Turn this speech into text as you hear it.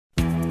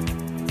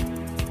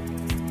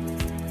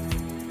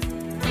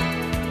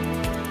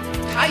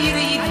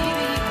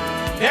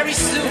Very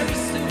soon,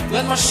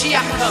 when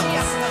Mashiach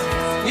comes,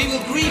 we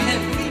will greet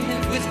him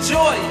with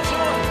joy,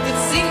 with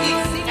singing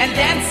and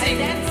dancing,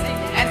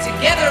 and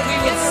together we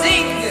will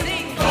sing.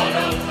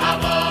 Baruch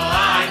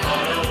Haboai,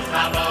 Baruch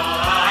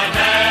Haboai,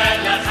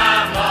 Melech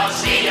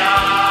HaMoshiach.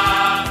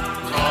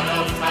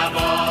 Baruch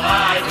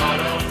Haboai,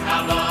 Baruch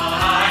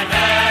Haboai,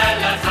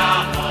 Melech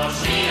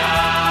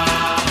HaMoshiach.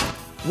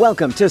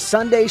 Welcome to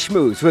Sunday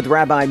Schmooze with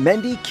Rabbi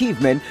Mendy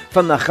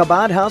from the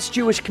Chabad House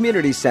Jewish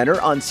Community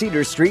Center on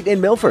Cedar Street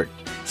in Milford.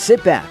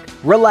 Sit back,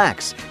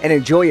 relax, and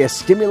enjoy a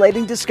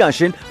stimulating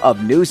discussion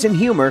of news and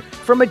humor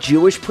from a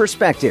Jewish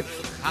perspective.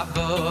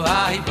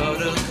 Haboai,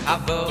 Baruch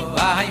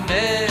Haboai,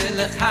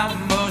 Melech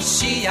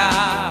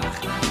HaMoshiach.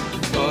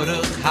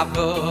 Baruch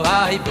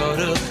Haboai,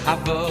 Baruch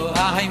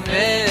Haboai,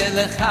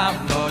 Melech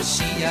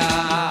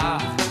HaMoshiach.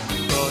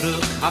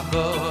 Baruch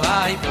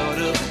Haboai,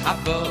 Baruch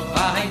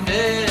Haboai,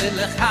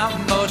 Melech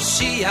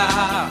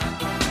HaMoshiach.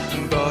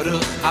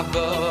 Baruch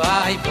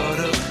Haboai,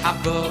 Baruch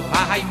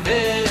Haboai,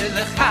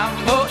 Melech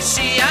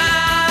HaMoshiach.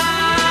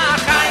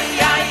 Ay,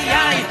 ay,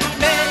 ay,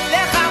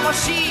 Melech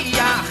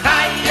HaMoshiach.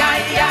 Ay,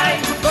 ay, ay,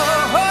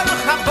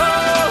 Baruch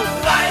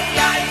Haboai,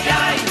 ay,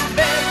 ay,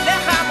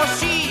 Melech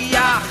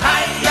HaMoshiach.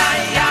 Ay,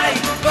 ay, ay,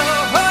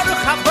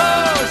 Baruch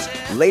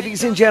Haboai.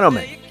 Ladies and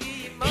gentlemen,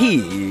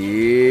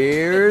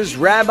 here's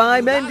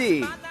Rabbi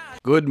Mendy.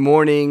 Good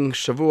morning,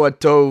 Shavua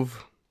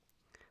Tov,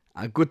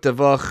 a good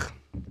tavach,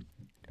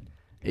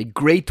 a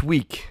great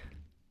week.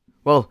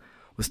 Well,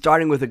 we're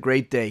starting with a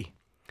great day.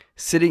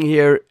 Sitting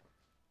here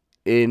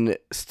in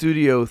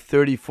Studio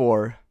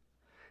 34,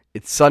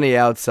 it's sunny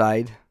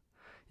outside.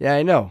 Yeah,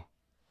 I know,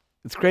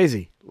 it's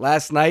crazy.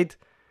 Last night,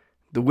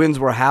 the winds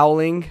were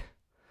howling,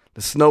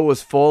 the snow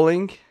was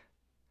falling,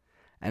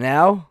 and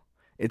now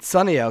it's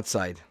sunny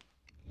outside.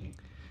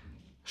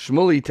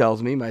 Shmooze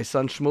tells me, my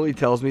son Shmooze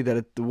tells me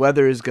that the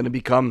weather is going to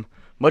become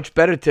much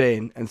better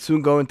today and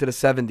soon go into the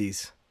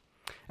 70s.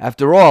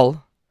 After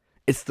all,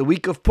 it's the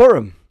week of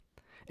Purim.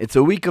 It's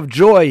a week of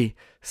joy,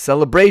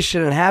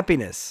 celebration, and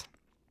happiness.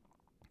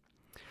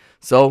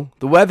 So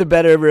the weather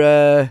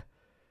better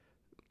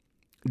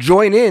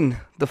join in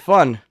the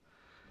fun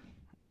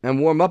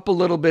and warm up a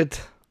little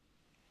bit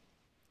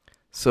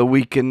so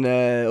we can.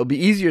 It'll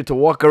be easier to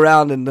walk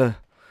around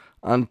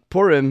on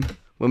Purim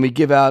when we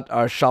give out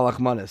our Shalach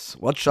Manas.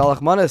 What's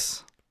Shalach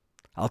Manas?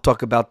 I'll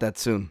talk about that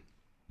soon.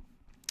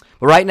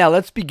 But right now,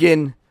 let's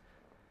begin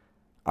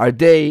our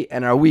day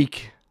and our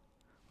week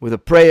with a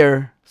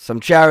prayer, some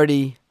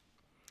charity,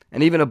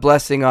 and even a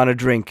blessing on a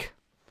drink.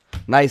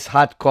 Nice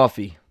hot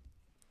coffee.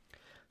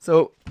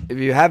 So, if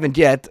you haven't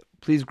yet,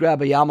 please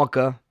grab a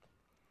yarmulke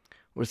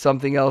or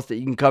something else that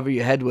you can cover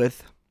your head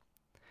with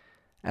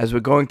as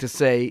we're going to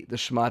say the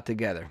Shema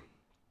together.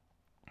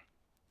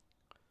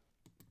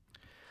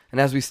 And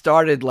as we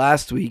started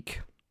last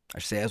week, I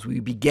should say as we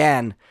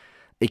began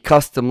a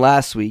custom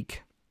last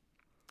week,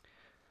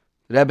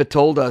 the Rebbe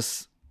told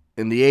us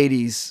in the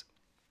 80s,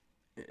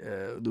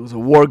 there was a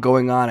war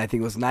going on. I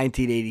think it was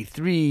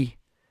 1983,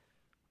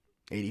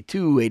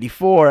 82,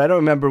 84. I don't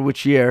remember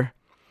which year.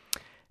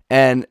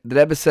 And the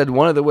Rebbe said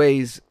one of the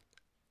ways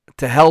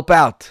to help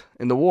out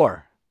in the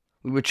war,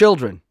 we were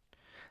children.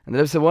 And the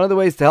Rebbe said one of the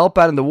ways to help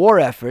out in the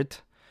war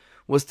effort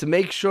was to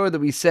make sure that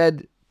we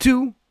said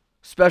two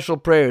special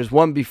prayers,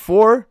 one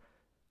before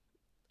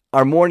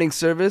our morning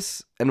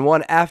service and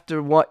one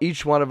after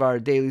each one of our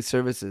daily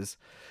services.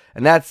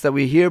 And that's that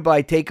we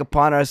hereby take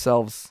upon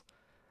ourselves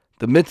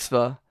the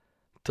mitzvah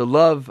to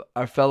love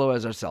our fellow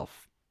as ourselves.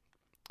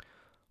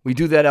 We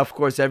do that, of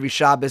course, every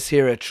Shabbos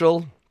here at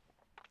Shul,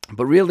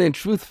 but really and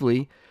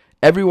truthfully,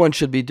 everyone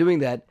should be doing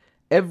that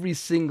every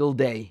single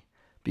day.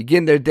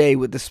 Begin their day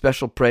with this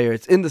special prayer.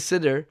 It's in the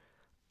Siddur,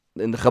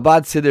 in the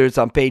Chabad Siddur, it's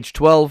on page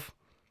 12,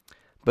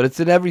 but it's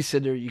in every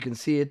Siddur. You can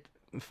see it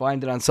and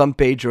find it on some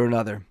page or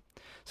another.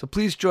 So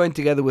please join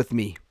together with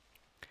me.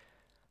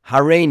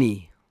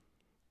 Hareini,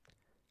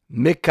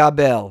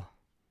 Mikabel,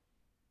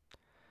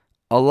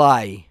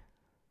 Alai,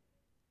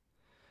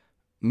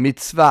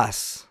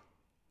 Mitzvahs,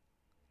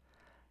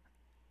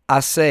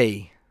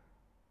 Asay,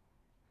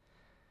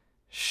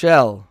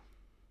 Shel,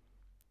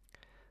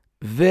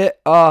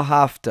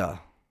 Ve'ahavta,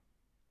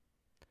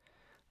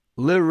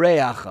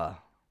 Lireacha,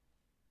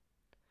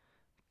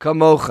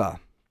 Kamocha.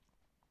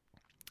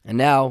 And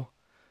now,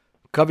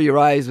 cover your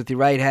eyes with your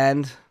right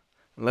hand,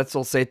 and let's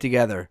all say it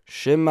together.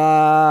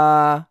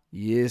 Shema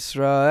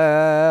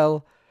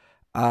Yisrael,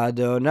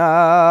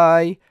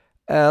 Adonai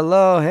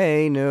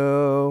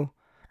Eloheinu,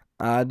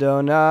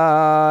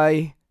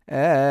 Adonai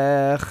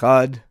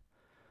Echad,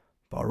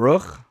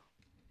 Baruch,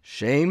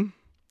 Shem,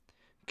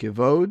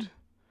 Kivod,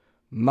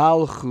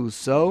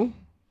 Malchuso,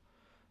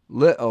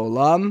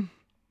 Le'olam,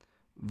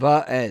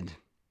 Va'ed.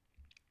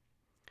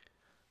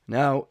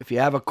 Now, if you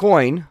have a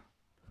coin,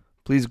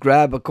 please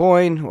grab a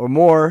coin or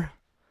more,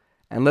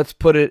 and let's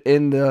put it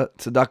in the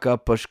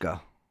tzedakah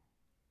pushka.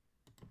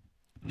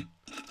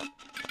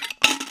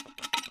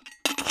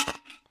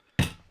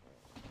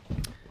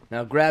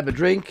 Now grab a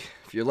drink.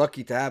 If you're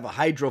lucky to have a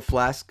hydro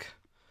flask,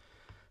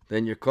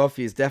 then your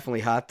coffee is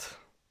definitely hot.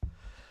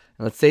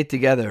 Let's say it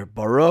together.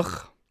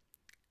 Baruch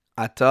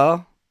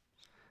Atah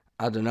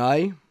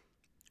Adonai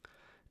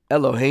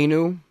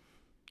Eloheinu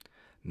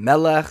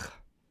Melech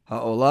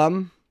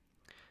HaOlam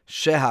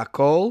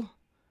Shehakol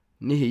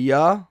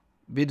Nihiyah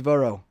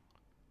Bidvaro.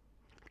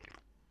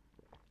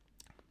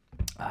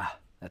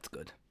 That's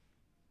good.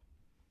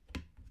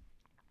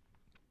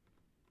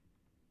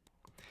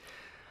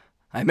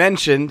 I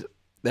mentioned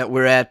that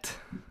we're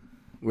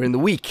in the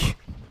week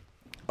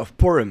of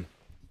Purim.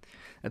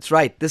 That's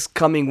right. This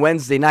coming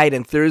Wednesday night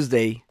and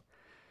Thursday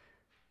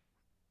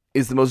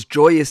is the most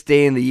joyous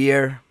day in the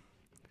year.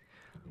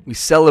 We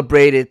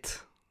celebrate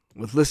it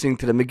with listening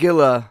to the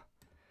Megillah,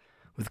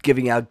 with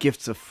giving out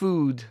gifts of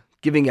food,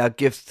 giving out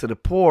gifts to the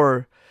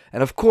poor,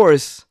 and of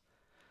course,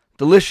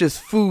 delicious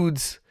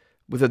foods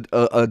with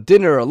a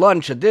dinner, a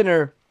lunch, a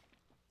dinner,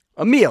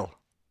 a meal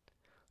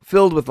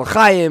filled with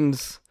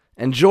l'chaims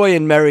and joy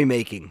and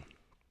merrymaking.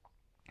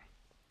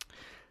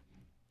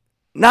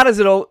 Not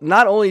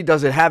only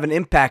does it have an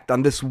impact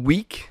on this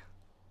week,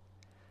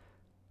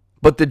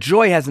 but the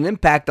joy has an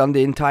impact on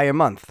the entire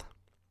month.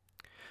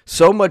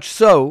 So much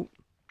so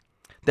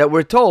that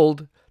we're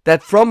told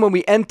that from when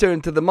we enter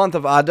into the month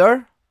of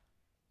Adar,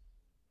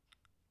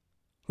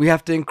 we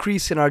have to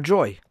increase in our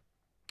joy.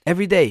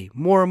 Every day,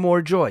 more and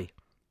more joy.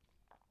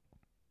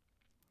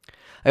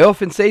 I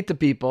often say to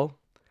people,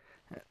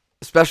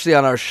 especially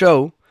on our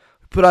show,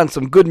 put on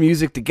some good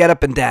music to get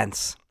up and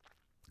dance.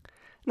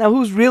 Now,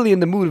 who's really in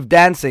the mood of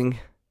dancing,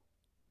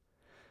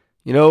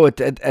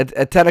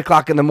 at 10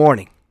 o'clock in the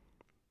morning?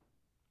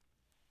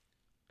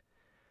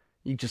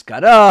 You just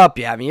got up,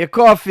 you're having your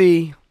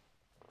coffee.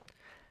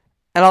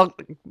 And I'll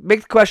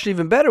make the question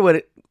even better when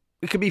it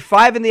could be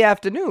 5 in the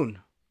afternoon,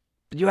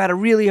 but you had a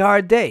really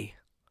hard day.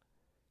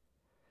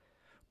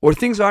 Or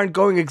things aren't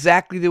going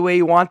exactly the way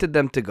you wanted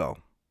them to go.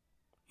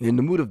 You're in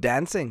the mood of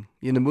dancing.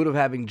 You're in the mood of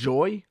having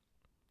joy.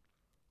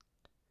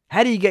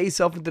 How do you get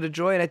yourself into the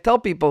joy? And I tell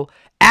people,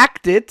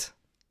 act it,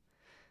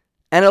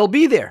 and it'll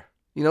be there.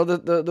 You know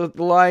the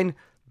line,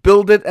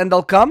 build it and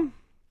they'll come.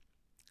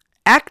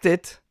 Act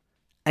it,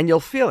 and you'll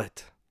feel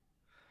it.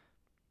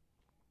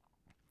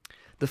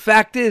 The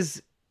fact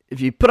is,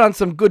 if you put on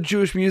some good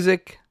Jewish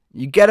music,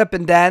 you get up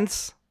and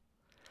dance,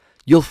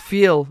 you'll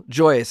feel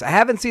joyous. I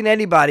haven't seen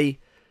anybody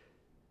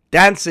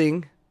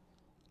dancing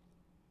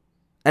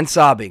and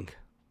sobbing.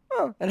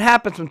 Well, it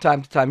happens from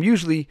time to time,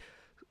 usually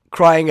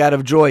crying out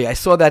of joy. I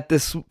saw that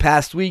this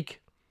past week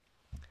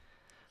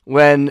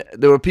when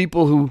there were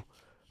people who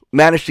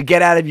managed to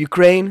get out of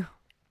Ukraine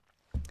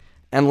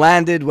and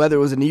landed, whether it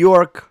was in New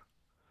York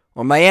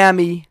or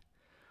Miami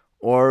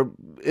or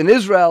in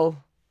Israel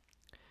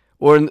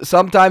or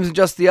sometimes in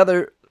just the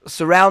other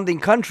surrounding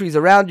countries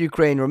around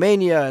Ukraine,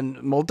 Romania and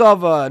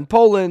Moldova and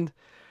Poland,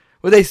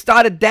 where they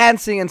started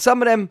dancing, and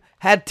some of them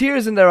had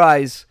tears in their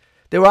eyes.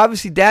 They were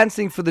obviously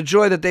dancing for the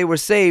joy that they were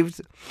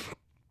saved,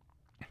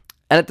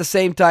 and at the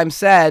same time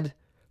sad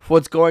for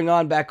what's going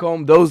on back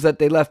home, those that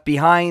they left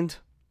behind,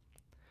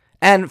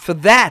 and for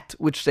that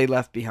which they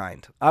left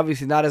behind.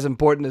 Obviously not as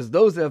important as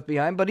those they left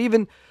behind, but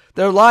even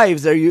their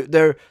lives,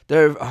 their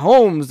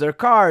homes, their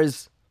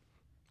cars,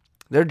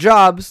 their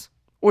jobs,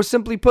 or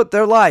simply put,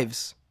 their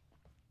lives.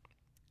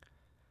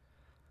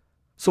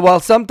 So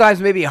while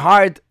sometimes it may be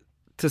hard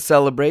to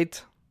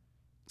celebrate,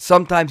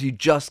 sometimes you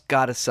just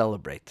gotta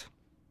celebrate.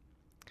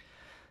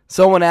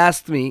 Someone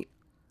asked me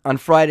on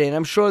Friday, and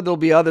I'm sure there'll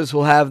be others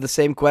who'll have the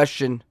same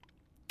question,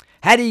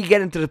 how do you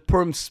get into the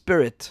Purim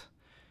spirit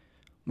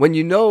when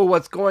you know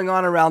what's going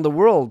on around the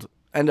world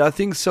and are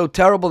things so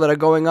terrible that are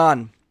going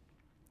on?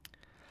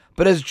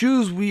 But as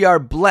Jews, we are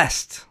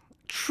blessed,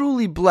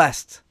 truly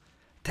blessed,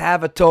 to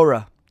have a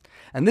Torah.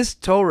 And this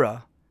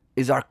Torah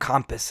is our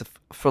compass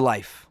for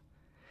life.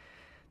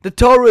 The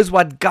Torah is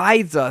what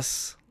guides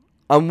us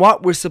on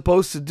what we're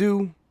supposed to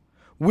do,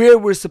 where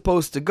we're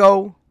supposed to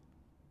go,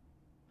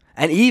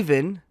 and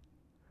even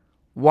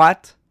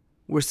what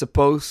we're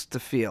supposed to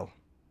feel.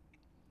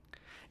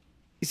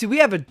 You see, we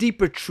have a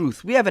deeper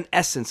truth. We have an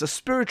essence, a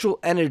spiritual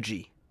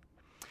energy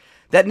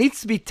that needs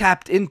to be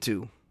tapped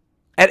into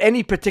at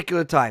any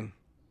particular time.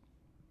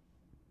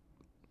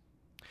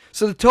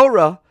 So the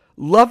Torah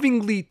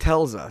lovingly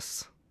tells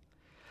us,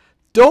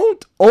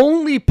 don't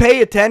only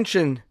pay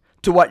attention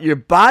to what your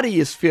body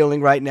is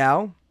feeling right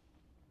now.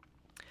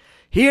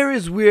 Here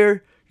is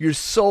where your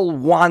soul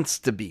wants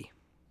to be.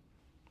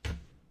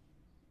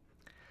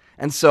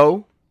 And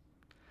so,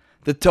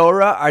 the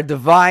Torah, our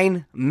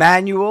divine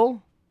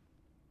manual,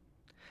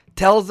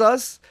 tells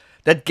us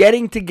that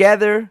getting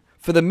together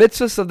for the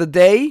mitzvahs of the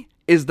day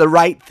is the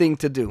right thing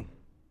to do.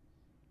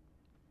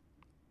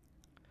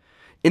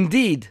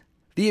 Indeed,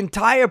 the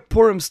entire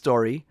Purim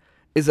story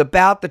is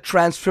about the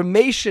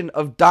transformation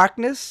of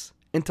darkness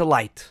into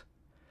light,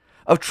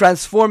 of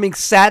transforming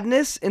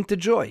sadness into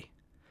joy.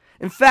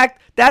 In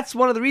fact, that's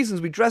one of the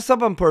reasons we dress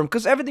up on Purim,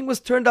 because everything was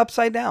turned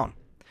upside down.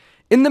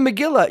 In the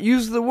Megillah, it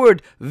uses the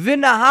word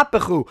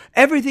v'nahapechu.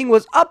 Everything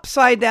was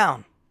upside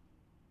down.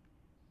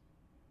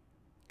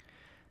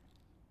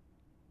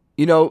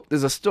 You know,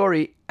 there's a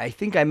story, I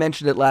think I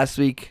mentioned it last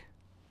week,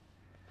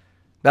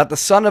 about the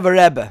son of a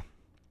Rebbe.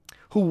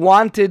 who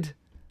wanted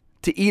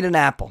to eat an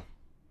apple,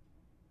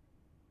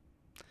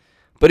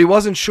 but he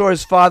wasn't sure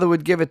his father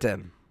would give it to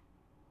him.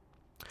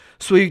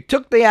 So he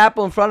took the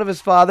apple in front of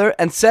his father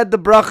and said the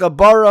bracha,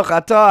 Baruch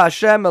atah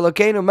Hashem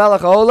Elokeinu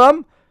melech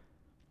haolam,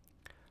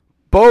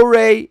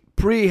 borei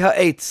pri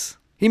ha'etz.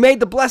 He made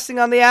the blessing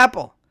on the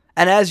apple.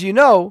 And as you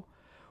know,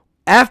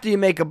 after you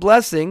make a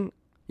blessing,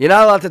 you're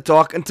not allowed to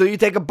talk until you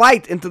take a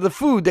bite into the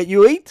food that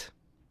you eat.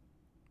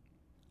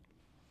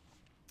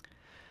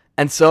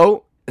 And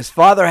so his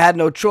father had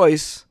no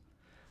choice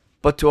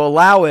but to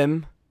allow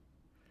him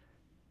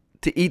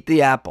to eat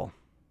the apple.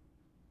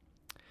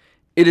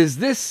 It is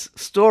this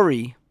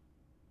story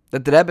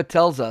that the Rebbe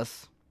tells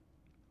us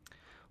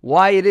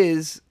why it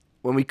is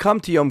when we come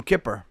to Yom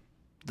Kippur,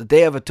 the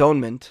Day of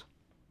Atonement,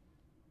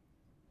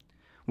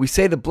 we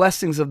say the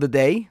blessings of the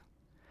day,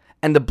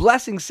 and the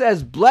blessing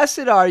says,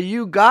 "Blessed are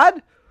you,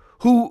 God,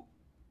 who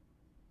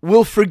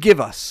will forgive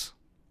us."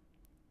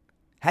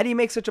 How do you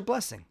make such a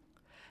blessing?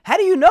 How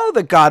do you know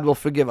that God will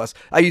forgive us?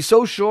 Are you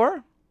so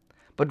sure?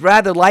 But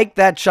rather like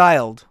that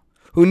child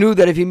who knew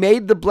that if he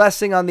made the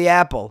blessing on the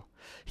apple,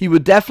 he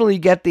would definitely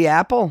get the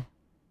apple.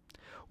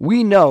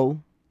 We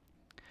know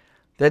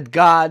that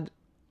God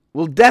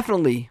will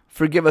definitely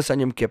forgive us on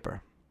Yom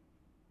Kippur.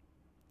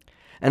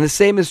 And the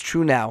same is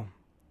true now.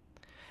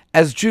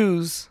 As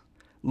Jews,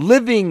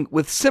 living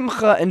with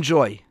simcha and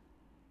joy,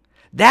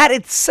 that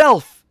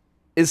itself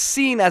is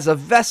seen as a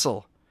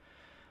vessel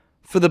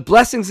for the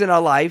blessings in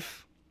our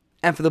life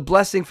and for the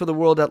blessing for the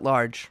world at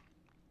large.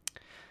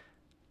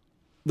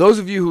 Those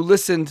of you who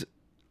listened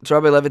to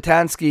Rabbi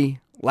Levitansky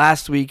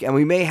last week, and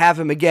we may have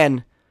him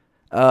again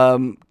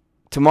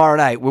tomorrow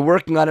night. We're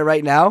working on it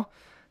right now.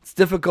 It's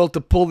difficult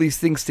to pull these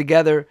things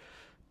together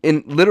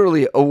in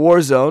literally a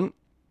war zone.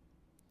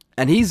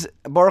 And he's,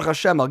 Baruch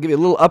Hashem, I'll give you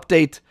a little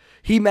update.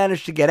 He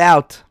managed to get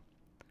out.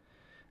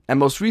 And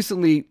most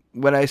recently,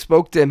 when I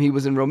spoke to him, he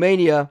was in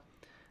Romania.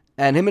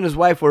 And him and his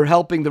wife were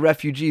helping the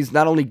refugees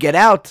not only get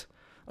out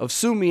of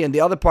Sumy and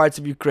the other parts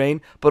of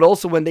Ukraine, but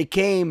also when they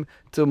came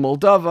to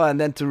Moldova and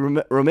then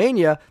to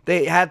Romania,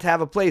 they had to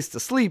have a place to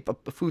sleep,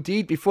 food to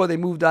eat before they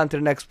moved on to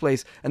the next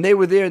place. And they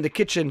were there in the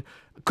kitchen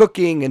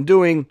cooking and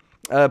doing,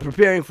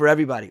 preparing for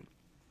everybody.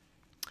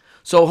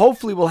 So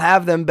hopefully we'll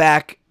have them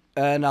back,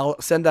 and I'll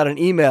send out an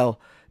email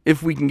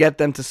if we can get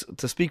them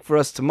to speak for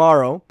us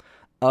tomorrow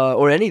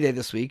or any day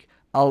this week.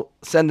 I'll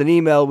send an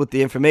email with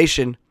the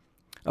information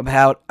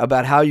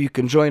about how you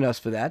can join us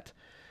for that.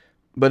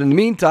 But in the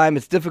meantime,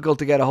 it's difficult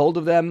to get a hold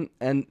of them,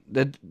 and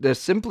they're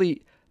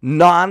simply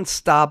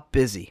non-stop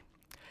busy.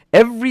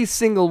 Every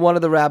single one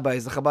of the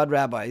rabbis, the Chabad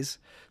rabbis,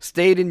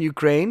 stayed in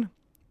Ukraine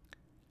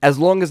as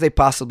long as they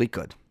possibly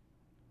could.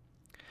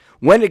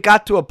 When it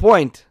got to a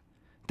point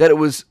that it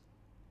was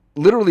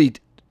literally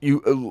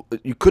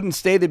you couldn't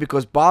stay there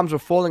because bombs were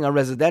falling on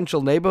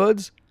residential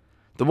neighborhoods,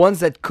 the ones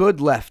that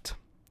could left.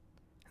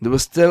 There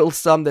was still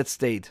some that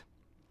stayed.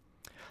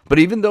 But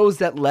even those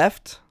that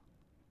left,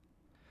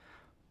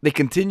 they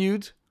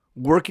continued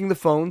working the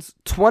phones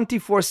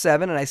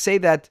 24/7, and I say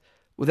that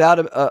without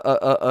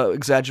a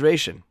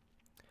exaggeration.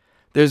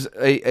 There's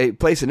a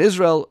place in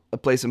Israel, a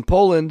place in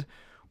Poland,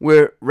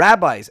 where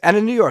rabbis, and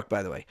in New York,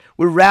 by the way,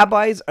 where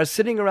rabbis are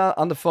sitting around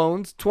on the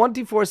phones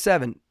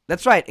 24/7.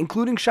 That's right,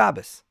 including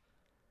Shabbos.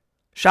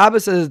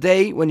 Shabbos is a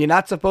day when you're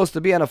not supposed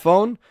to be on a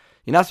phone.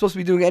 You're not supposed to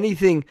be doing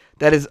anything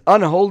that is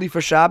unholy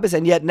for Shabbos,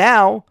 and yet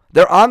now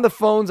they're on the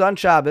phones on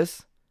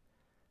Shabbos,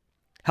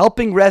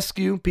 helping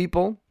rescue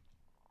people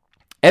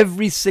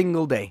every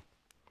single day.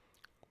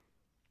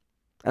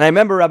 And I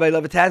remember Rabbi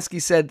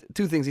Levitansky said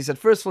two things. He said,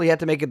 first of all, he had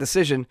to make a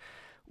decision.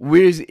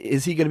 Where is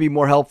he going to be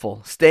more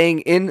helpful?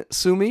 Staying in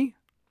Sumy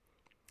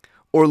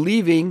or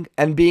leaving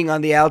and being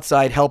on the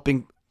outside,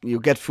 helping you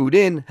get food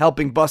in,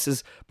 helping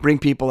buses bring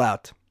people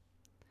out?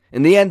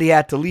 In the end, he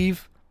had to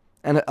leave.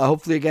 And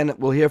hopefully, again,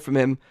 we'll hear from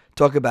him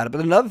talk about it. But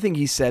another thing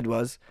he said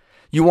was,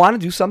 you want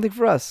to do something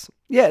for us?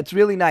 Yeah, it's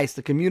really nice.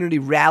 The community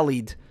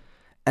rallied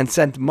and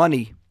sent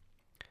money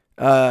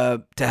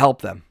to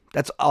help them.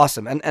 That's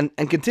awesome.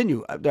 And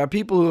continue. There are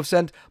people who have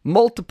sent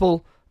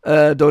multiple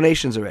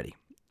donations already.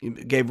 You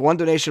gave one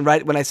donation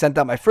right when I sent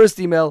out my first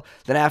email.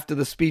 Then after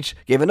the speech,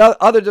 gave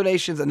other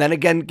donations, and then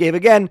gave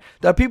again.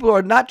 There are people who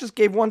are not just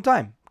gave one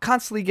time,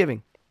 constantly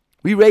giving.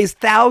 We raised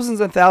thousands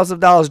and thousands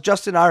of dollars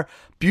just in our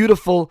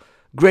beautiful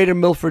Greater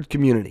Milford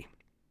community.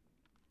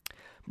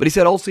 But he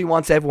said also he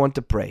wants everyone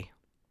to pray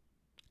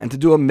and to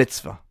do a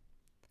mitzvah.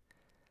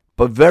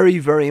 But very,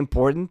 very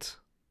important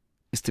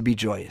is to be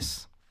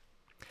joyous.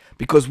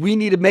 Because we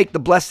need to make the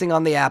blessing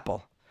on the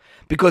apple.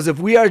 Because if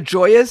we are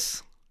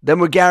joyous, then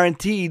we're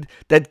guaranteed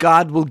that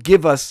God will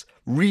give us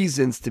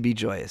reasons to be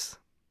joyous.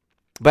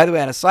 By the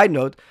way, on a side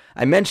note,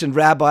 I mentioned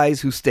rabbis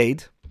who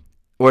stayed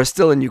or are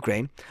still in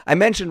Ukraine. I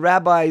mentioned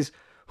rabbis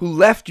who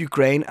left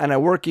Ukraine and are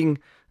working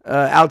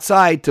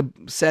outside to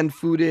send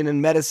food in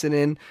and medicine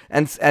in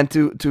and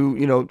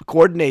to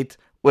coordinate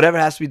whatever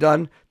has to be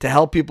done to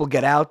help people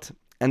get out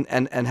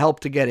and help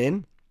to get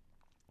in.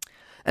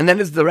 And then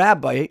there's the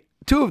rabbi,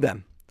 two of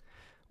them.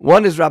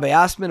 One is Rabbi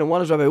Asman and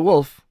one is Rabbi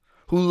Wolf,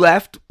 who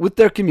left with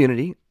their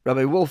community.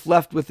 Rabbi Wolf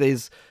left with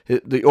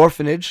the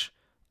orphanage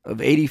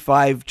of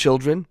 85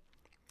 children.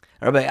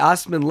 Rabbi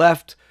Osman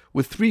left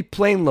with 3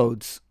 plane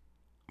loads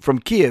from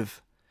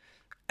Kiev,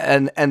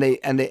 and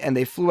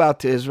they flew out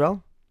to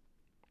Israel.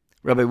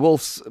 Rabbi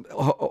Wolf's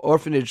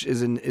orphanage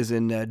is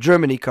in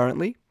Germany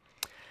currently,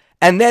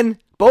 and then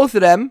both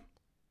of them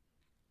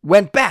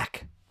went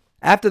back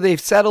after they've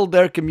settled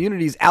their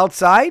communities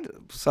outside.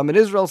 Some in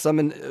Israel, some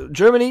in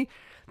Germany.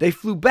 They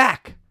flew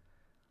back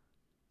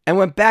and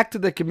went back to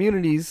their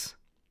communities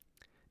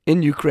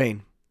in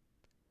Ukraine,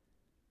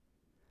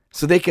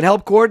 so they can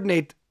help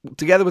coordinate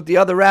together with the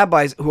other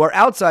rabbis who are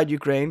outside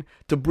Ukraine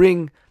to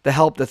bring the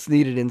help that's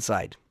needed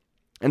inside.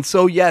 And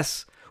so,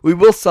 yes, we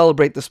will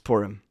celebrate this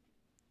Purim.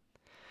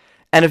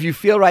 And if you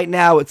feel right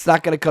now it's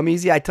not going to come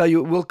easy, I tell you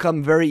it will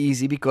come very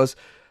easy, because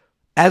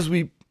as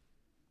we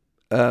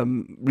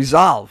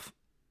resolve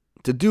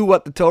to do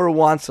what the Torah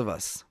wants of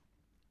us,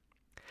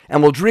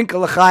 and we'll drink a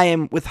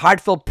l'chaim with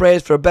heartfelt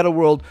prayers for a better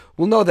world,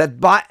 we'll know that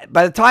by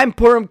the time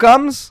Purim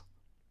comes,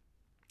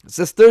 it's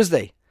this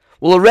Thursday,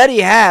 we'll already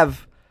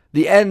have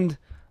the end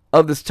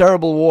of this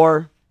terrible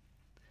war,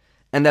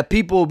 and that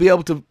people will be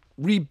able to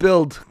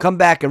come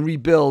back and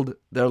rebuild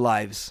their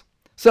lives.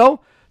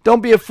 So,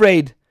 don't be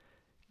afraid.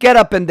 Get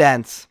up and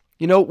dance.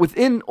 You know,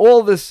 within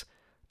all this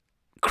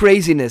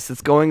craziness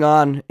that's going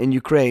on in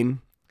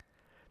Ukraine,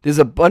 there's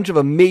a bunch of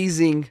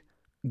amazing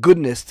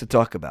goodness to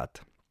talk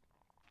about.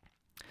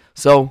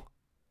 So,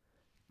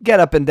 get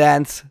up and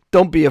dance.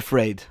 Don't be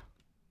afraid.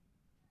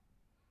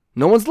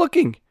 No one's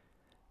looking.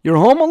 You're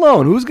home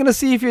alone. Who's going to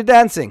see if you're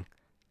dancing?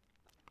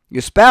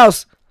 Your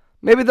spouse,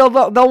 maybe they'll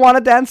want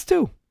to dance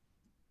too.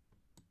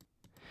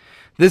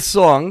 This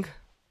song,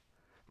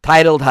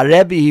 titled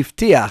Harebi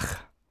Hiftiach,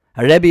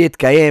 Harebi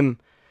Itkayem,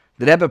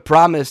 the Rebbe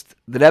promised,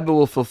 the Rebbe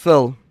will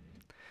fulfill,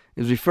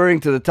 is referring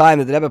to the time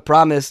that the Rebbe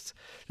promised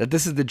that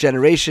this is the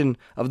generation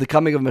of the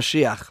coming of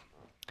Mashiach.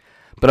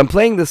 But I'm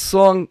playing this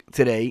song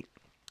today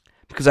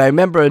because I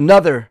remember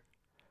another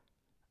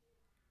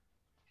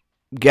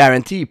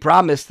guarantee,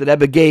 promise that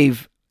Rebbe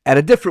gave at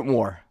a different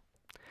war.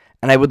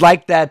 And I would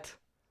like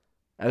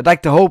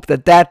to hope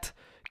that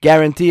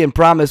guarantee and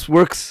promise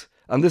works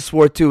on this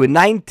war too. In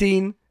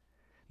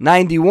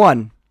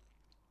 1991,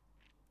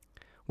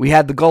 we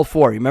had the Gulf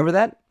War. Remember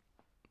that?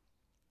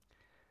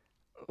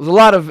 There was a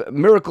lot of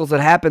miracles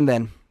that happened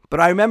then. But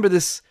I remember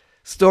this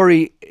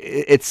story.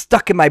 It's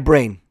stuck in my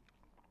brain.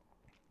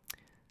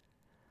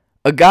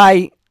 A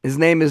guy, his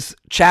name is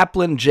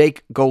Chaplain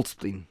Jake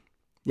Goldstein.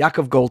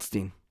 Yaakov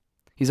Goldstein.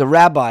 He's a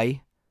rabbi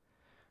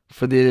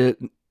for the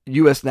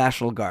U.S.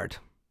 National Guard.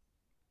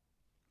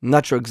 I'm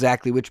not sure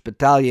exactly which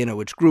battalion or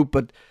which group,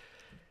 but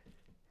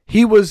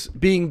he was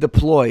being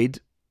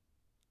deployed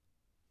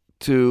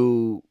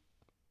to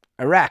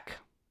Iraq.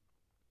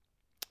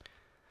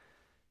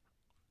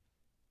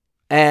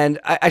 And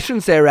I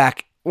shouldn't say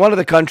Iraq. One of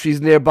the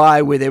countries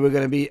nearby where they were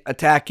going to be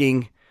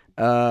attacking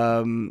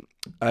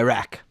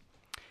Iraq.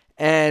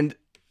 And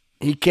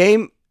he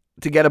came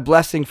to get a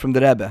blessing from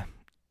the Rebbe.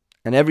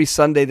 And every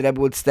Sunday the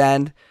Rebbe would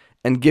stand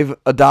and give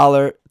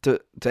 $1 to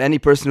any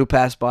person who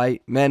passed by,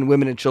 men,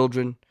 women, and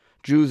children,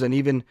 Jews and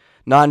even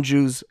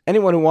non-Jews.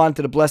 Anyone who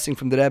wanted a blessing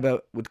from the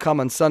Rebbe would come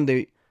on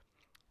Sunday.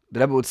 The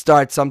Rebbe would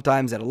start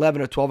sometimes at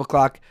 11 or 12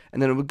 o'clock,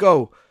 and then it would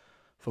go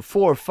for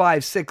 4,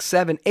 5, 6,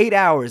 7, 8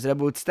 hours. The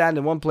Rebbe would stand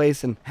in one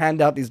place and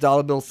hand out these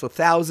dollar bills to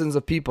thousands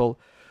of people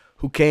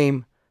who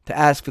came to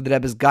ask for the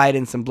Rebbe's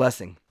guidance and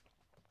blessing.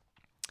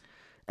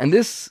 And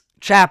this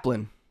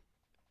chaplain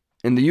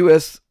in the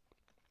U.S.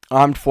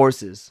 Armed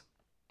Forces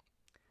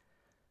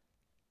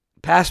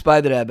passed by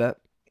the Rebbe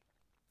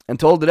and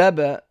told the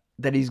Rebbe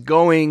that he's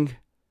going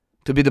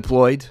to be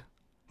deployed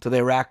to the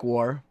Iraq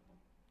War.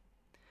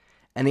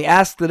 And he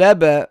asked the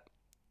Rebbe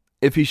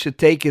if he should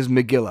take his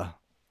Megillah.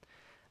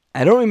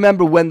 I don't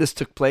remember when this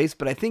took place,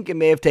 but I think it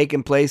may have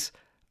taken place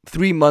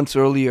 3 months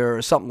earlier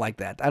or something like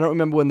that. I don't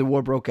remember when the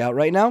war broke out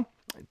right now.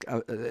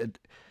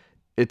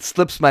 It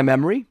slips my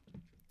memory.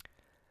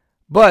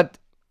 But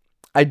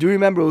I do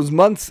remember it was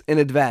months in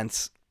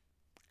advance.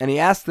 And he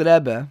asked the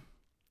Rebbe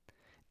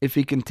if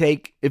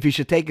he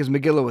should take his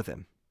Megillah with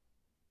him.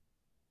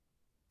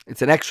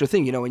 It's an extra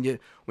thing, you know,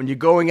 when you're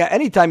going out,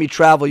 anytime you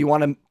travel, you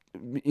want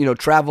to,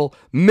 travel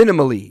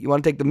minimally. You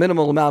want to take the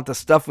minimal amount of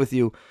stuff with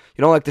you.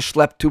 You don't like to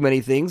schlep too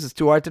many things. It's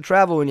too hard to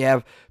travel when you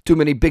have too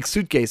many big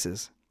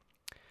suitcases.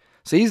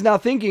 So he's now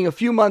thinking a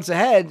few months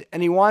ahead,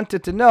 and he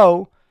wanted to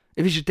know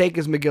if he should take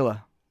his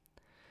Megillah.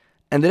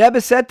 And the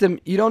Rebbe said to him,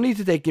 you don't need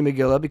to take your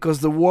Megillah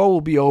because the war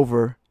will be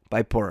over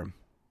by Purim.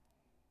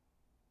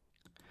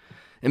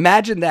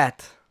 Imagine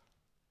that.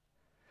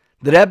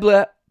 The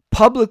Rebbe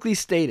publicly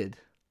stated,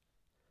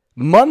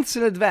 months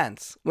in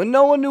advance, when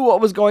no one knew what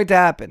was going to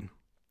happen,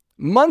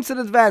 months in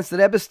advance, the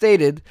Rebbe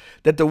stated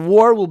that the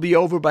war will be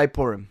over by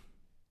Purim.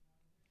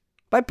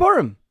 By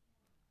Purim.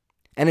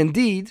 And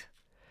indeed,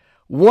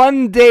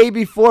 one day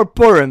before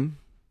Purim,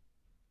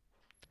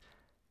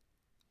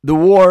 the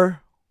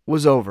war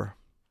was over.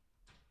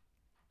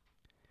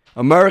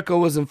 America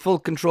was in full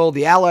control.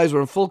 The Allies were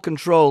in full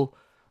control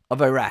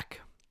of Iraq.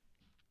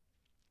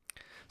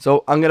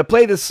 So I'm going to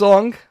play this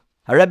song,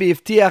 Rebbe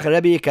Yiftiach,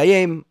 Rebbe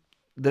Yikayim.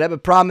 The Rebbe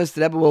promised,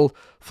 the Rebbe will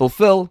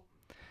fulfill.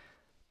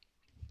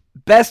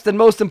 Best and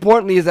most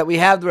importantly is that we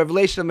have the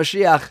revelation of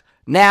Mashiach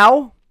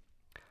now,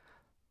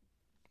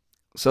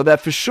 so that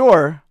for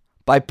sure,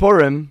 by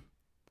Purim,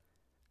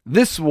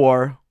 this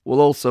war will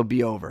also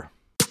be over.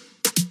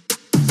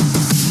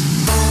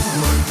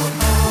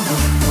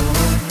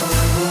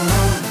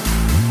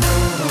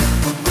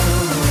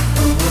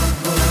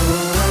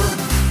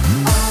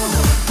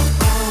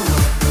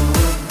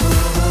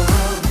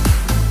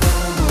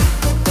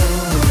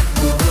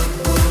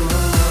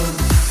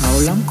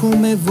 כה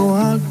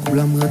מבוהל,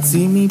 כולם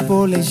רצים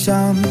מפה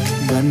לשם.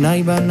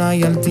 בניי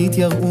בניי אל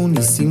תתייראו,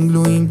 ניסים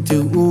גלויים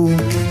תראו.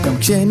 גם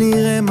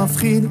כשנראה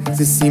מפחיד,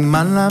 זה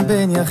סימן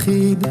לבן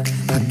יחיד.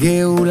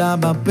 הגאולה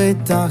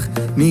בפתח,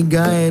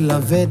 ניגאל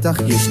לבטח.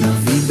 יש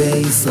נביא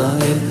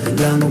בישראל,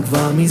 לנו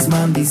כבר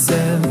מזמן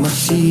בישר.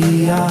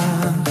 משיח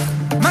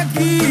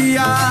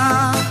מגיע,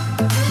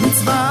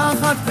 מצווה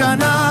אחת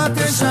קטנה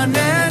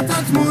תשנה את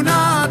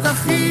התמונה,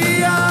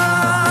 תכריע.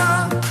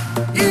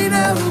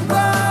 הנה הוא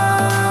בא,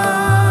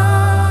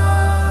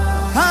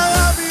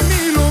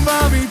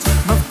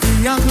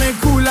 מבטיח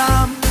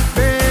לכולם,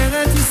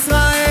 בארץ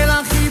ישראל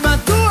הכי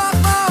בטוח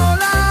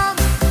בעולם.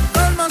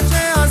 כל מה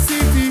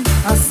שעשיתי,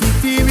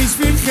 עשיתי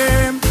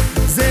בשבילכם.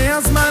 זה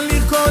הזמן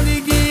לרקוד,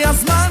 הגיע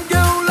הזמן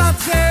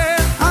גאולתכם.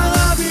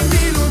 הרבי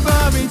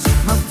מלובביץ'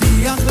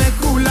 מבטיח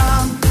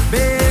לכולם,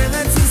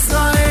 בארץ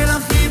ישראל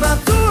הכי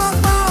בטוח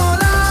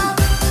בעולם.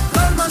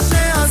 כל מה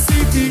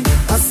שעשיתי,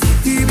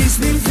 עשיתי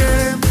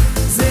בשבילכם.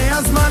 זה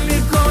הזמן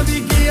לרקוד,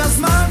 הגיע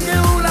הזמן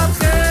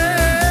גאולתכם.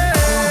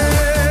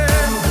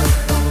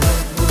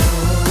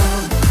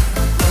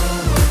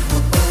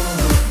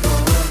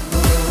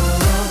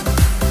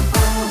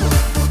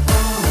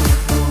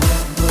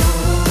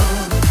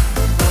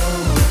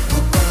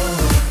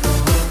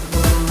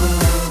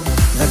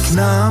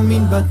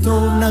 נאמין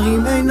בטוב,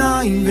 נרים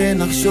עיניים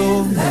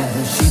ונחשוב.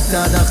 ראשית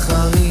עד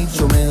אחרית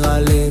שומר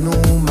עלינו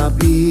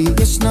מביט.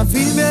 יש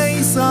נביא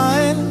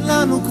בישראל,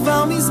 לנו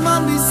כבר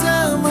מזמן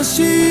בישר.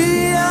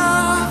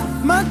 משיח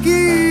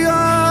מגיע,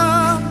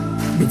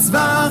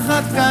 מצווה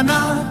אחת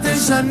קטנה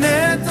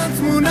תשנה את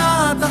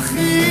התמונה,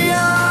 תכריע.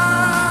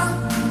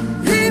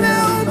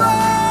 הנה הוא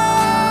בא,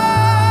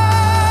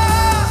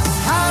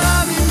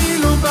 הרבי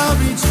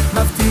מלובביץ'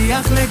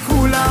 מבטיח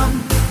לכולם,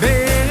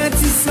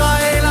 בארץ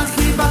ישראל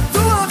הכי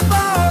בטוח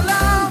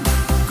בעולם.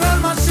 כל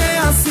מה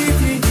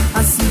שעשיתי,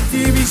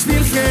 עשיתי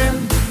בשבילכם.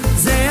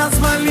 זה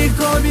הזמן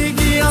לרקוד,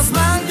 הגיע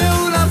הזמן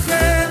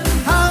גאולתכם.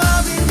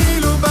 הרבי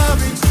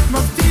מלובביץ'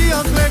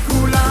 מבטיח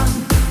לכולם,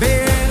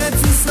 בארץ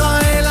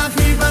ישראל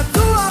הכי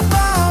בטוח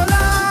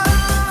בעולם.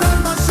 כל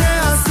מה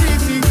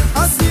שעשיתי,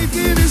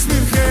 עשיתי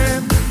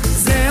בשבילכם.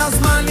 זה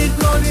הזמן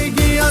לרקוד,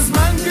 הגיע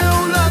הזמן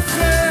גאולתכם.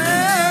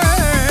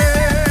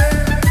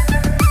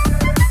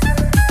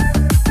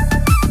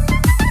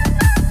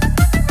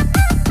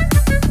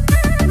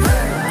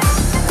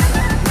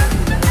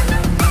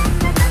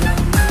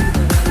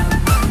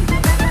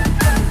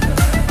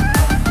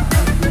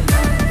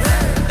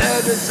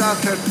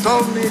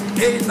 Tolnit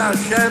ein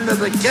Hashem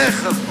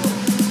lekechem.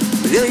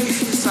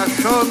 Yeishis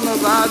Hashon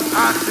ועד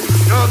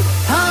אחרישון.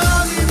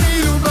 הרבי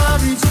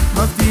מלובביץ'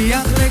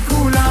 מבטיח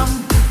לכולם,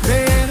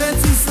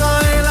 בארץ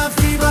ישראל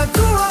הכי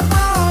בטוח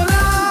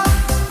בעולם.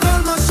 כל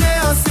מה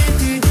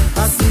שעשיתי,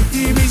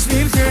 עשיתי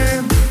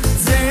בשבילכם.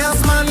 זה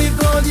הזמן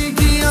לרקוד,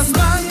 הגיע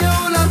הזמן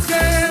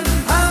גאולתכם.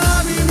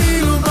 הרבי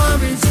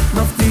מלובביץ'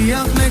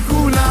 מבטיח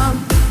לכולם,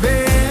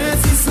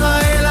 בארץ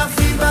ישראל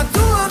הכי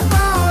בטוח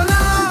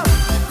בעולם.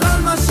 כל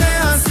מה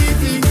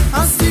שעשיתי,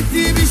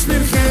 עשיתי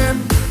בשבילכם.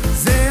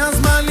 זה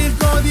הזמן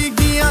לרקוד,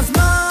 הגיע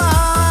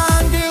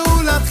הזמן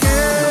גאולתכם.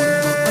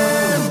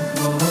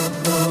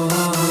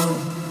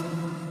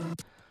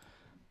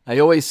 I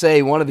always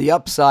say one of the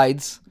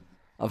upsides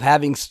of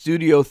having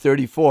Studio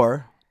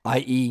 34,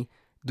 i.e.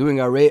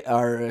 doing our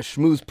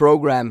Schmooze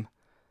program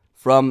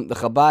from the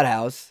Chabad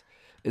house,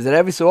 is that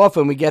every so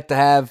often we get to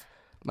have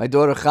my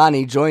daughter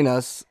Chani join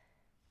us.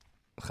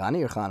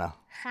 Chani or Chana?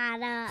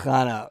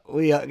 Chana.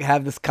 We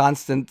have this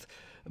constant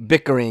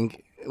bickering,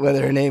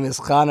 whether her name is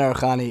Chana or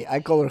Chani.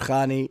 I call her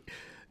Chani,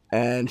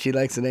 and she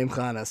likes the name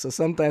Chana. So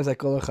sometimes I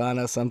call her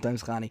Chana,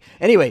 sometimes Chani.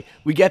 Anyway,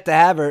 we get to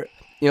have her,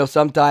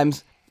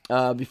 sometimes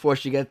before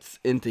she gets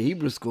into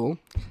Hebrew school.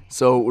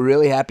 So we're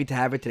really happy to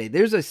have her today.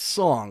 There's a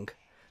song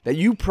that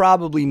you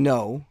probably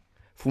know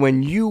from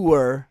when you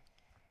were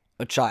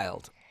a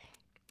child,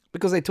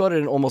 because they taught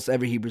it in almost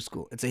every Hebrew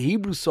school. It's a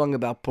Hebrew song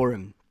about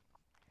Purim.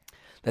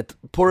 That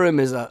Purim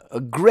is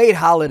a great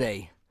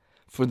holiday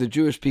for the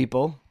Jewish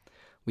people.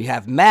 We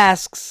have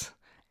masks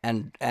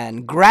and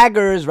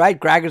graggers, right?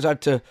 Graggers are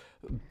to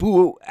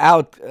boo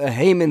out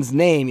Haman's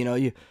name.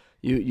 You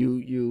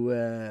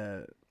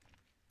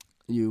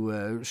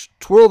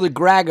twirl the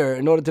gragger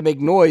in order to make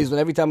noise when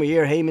every time we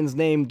hear Haman's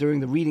name during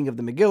the reading of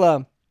the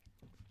Megillah.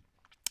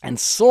 And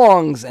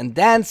songs and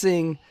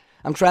dancing.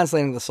 I'm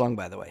translating the song,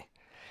 by the way.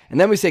 And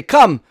then we say,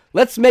 come,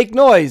 let's make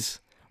noise.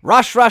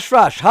 Rush, rush,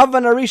 rush. Hava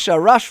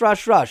narisha, rush,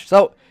 rush, rush. So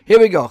Here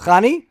we go.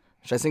 Chani,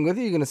 should I sing with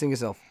you? You're going to sing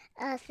yourself?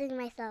 Sing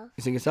myself.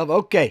 You sing yourself?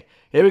 Okay.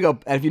 Here we go.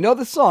 And if you know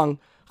the song,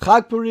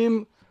 Chag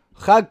Purim,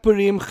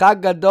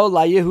 Chag Gadol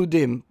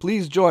LaYehudim.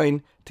 Please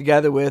join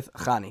together with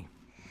Chani.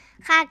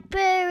 Chag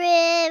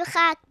Purim,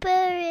 Chag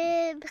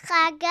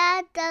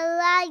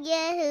Gadol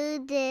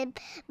LaYehudim.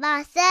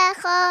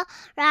 Masecho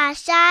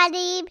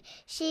Rashanim,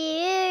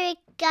 Shir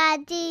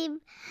Gadim.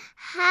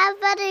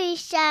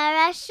 Havadarisha,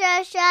 Rosh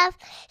Hashanah,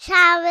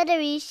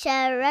 Havadarisha,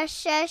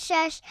 Rosh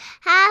Hashanah,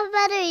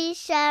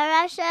 Havadarisha,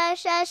 Rosh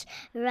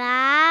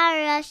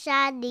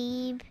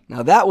Hashanah.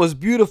 Now that was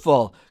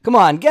beautiful. Come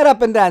on, get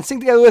up and dance. Sing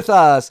together with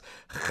us.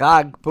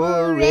 Chag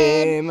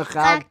Purim,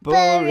 Chag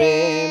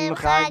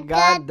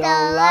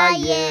Gadol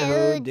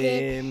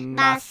LaYehudim.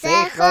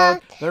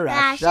 Masechot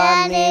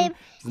Rashanim,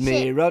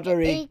 Zmirot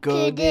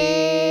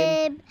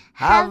Rikudim.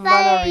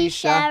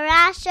 Havadarisha,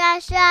 Rosh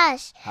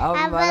Hashanah,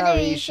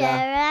 Havadarisha,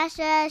 Rosh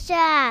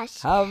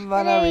Hashanah,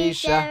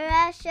 Havadarisha,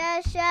 Rosh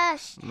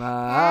Hashanah.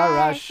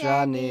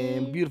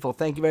 Marashanim. Beautiful.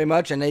 Thank you very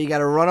much. I know you got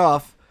to run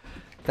off.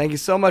 Thank you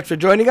so much for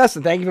joining us,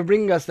 and thank you for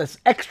bringing us this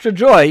extra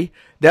joy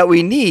that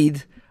we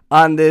need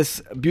on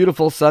this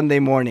beautiful Sunday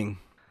morning.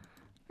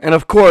 And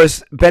of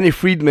course, Benny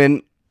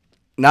Friedman,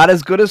 not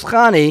as good as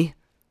Chani,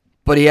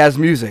 but he has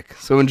music.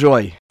 So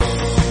enjoy.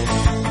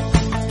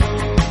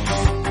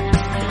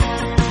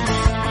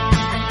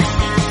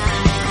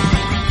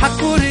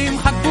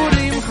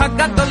 Chag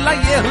Gadol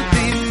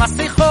LaYehudim,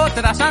 Masechot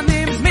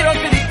Rashanim,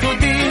 Zmirot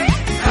Rikudim.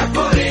 Chag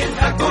Purim,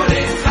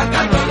 Chag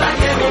Gadol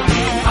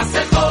LaYehudim,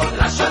 Masechot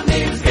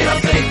Rashanim,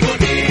 Zmirot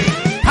Rikudim.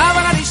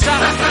 Havadarisha,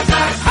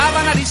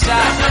 Havadarisha,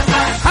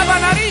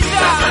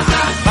 Havadarisha,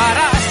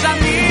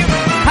 Barashanim.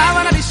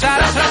 Havadarisha,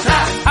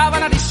 Havadarisha,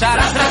 Havadarisha,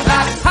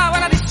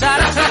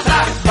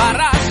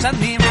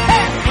 Barashanim.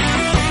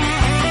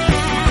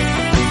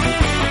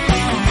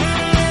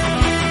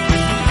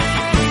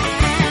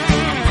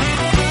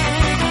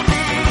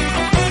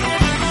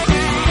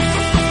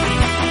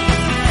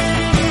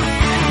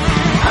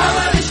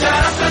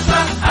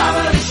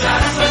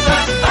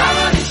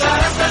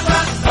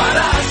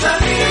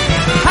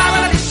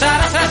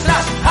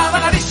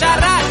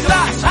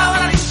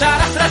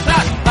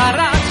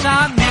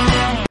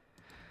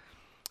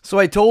 So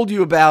I told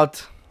you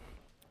about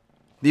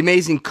the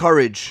amazing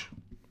courage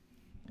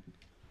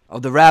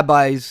of the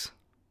rabbis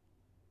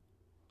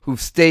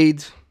who've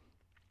stayed.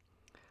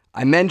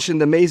 I mentioned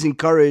the amazing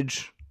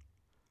courage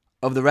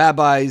of the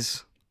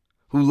rabbis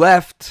who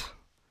left,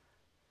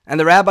 and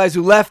the rabbis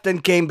who left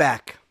and came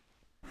back.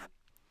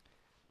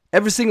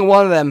 Every single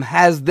one of them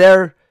has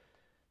their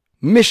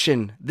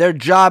mission, their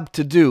job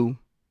to do.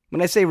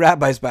 When I say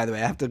rabbis, by the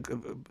way, I have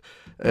to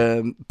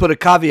put a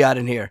caveat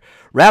in here.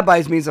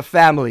 Rabbis means a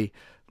family.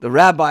 The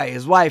rabbi,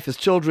 his wife, his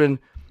children,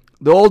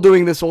 they're all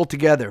doing this all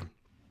together.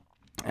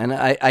 And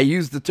I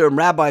use the term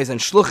rabbis and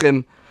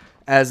shluchim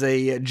as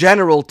a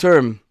general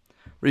term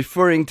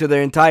referring to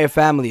their entire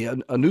family.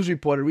 A news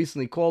reporter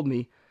recently called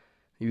me.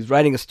 He was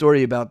writing a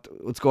story about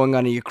what's going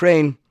on in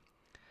Ukraine.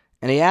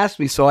 And he asked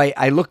me, so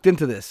I looked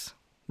into this.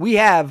 We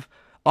have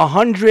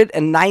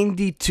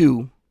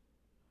 192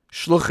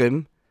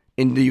 shluchim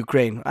in the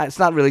Ukraine. It's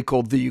not really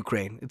called the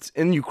Ukraine. It's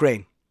in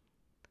Ukraine.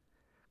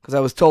 Because I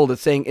was told that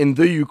saying in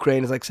the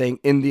Ukraine is like saying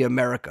in the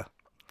America.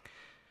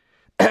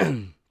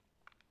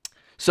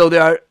 So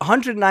there are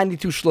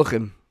 192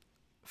 shluchim,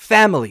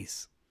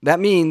 families. That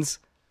means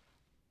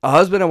a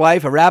husband and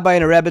wife, a rabbi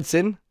and a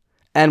rebbetzin,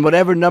 and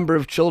whatever number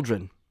of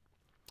children.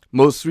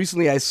 Most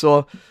recently I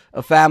saw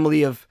a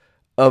family of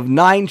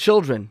 9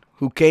 children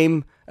who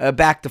came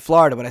back to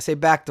Florida. When I say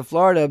back to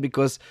Florida,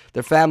 because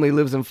their family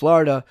lives in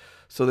Florida,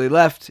 so they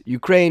left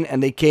Ukraine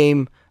and they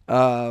came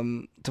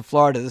to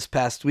Florida this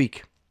past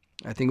week.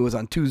 I think it was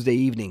on Tuesday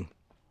evening.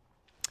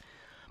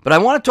 But I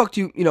want to talk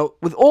to you,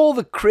 with all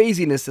the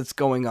craziness that's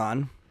going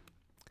on,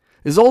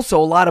 there's also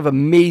a lot of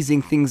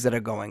amazing things that are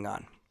going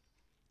on.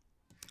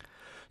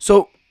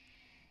 So,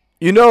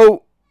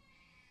 you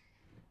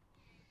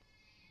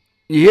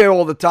hear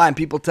all the time,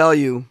 people tell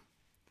you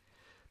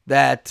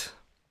that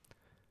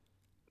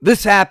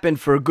this happened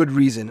for a good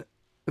reason.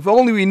 If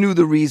only we knew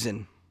the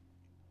reason.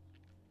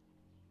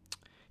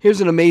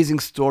 Here's an amazing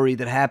story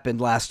that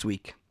happened last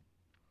week.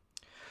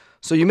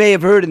 So you may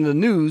have heard in the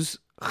news,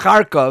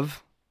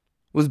 Kharkov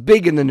was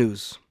big in the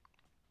news.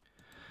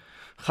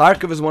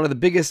 Kharkov is one of the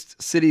biggest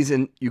cities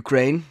in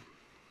Ukraine.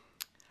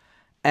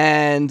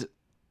 And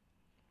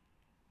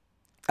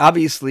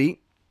obviously,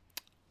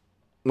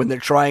 when they're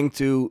trying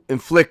to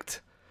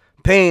inflict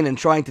pain and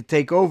trying to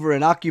take over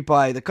and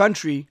occupy the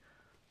country,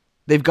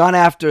 they've gone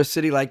after a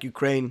city like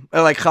Ukraine,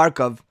 or like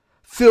Kharkov,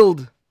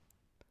 filled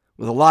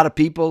with a lot of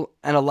people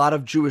and a lot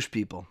of Jewish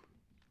people.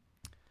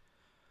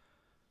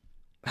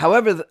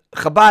 However, the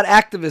Chabad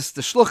activists,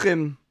 the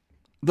shluchim,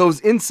 those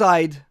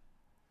inside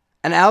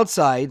and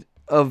outside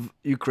of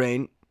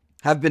Ukraine,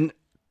 have been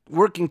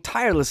working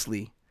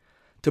tirelessly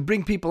to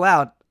bring people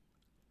out,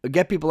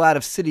 get people out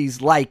of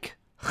cities like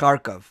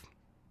Kharkov.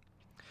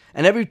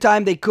 And every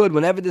time they could,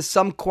 whenever there's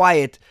some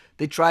quiet,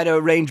 they try to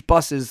arrange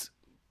buses,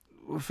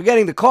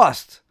 forgetting the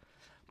cost,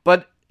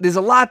 but there's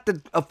a lot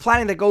of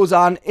planning that goes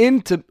on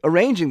into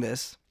arranging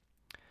this.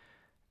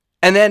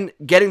 And then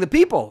getting the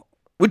people.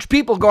 Which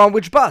people go on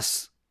which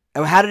bus?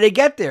 And how do they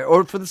get there?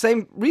 Or for the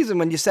same reason,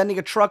 when you're sending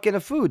a truck in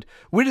of food,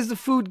 where does the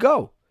food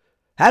go?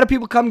 How do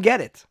people come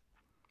get it?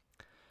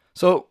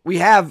 So we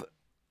have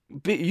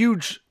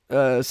huge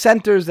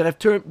centers that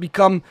have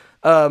become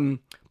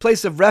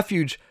place of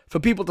refuge for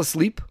people to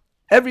sleep.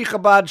 Every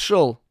Chabad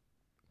shul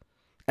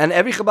and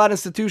every Chabad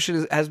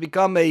institution has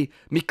become a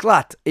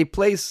miklat, a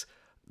place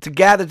to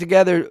gather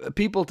together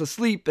people to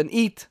sleep and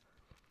eat.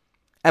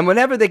 And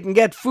whenever they can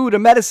get food or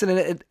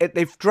medicine,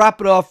 they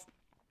drop it off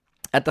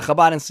at the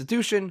Chabad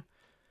institution.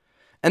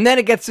 And then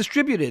it gets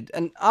distributed.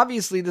 And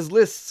obviously there's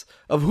lists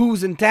of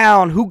who's in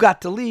town, who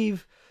got to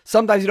leave.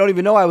 Sometimes you don't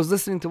even know. I was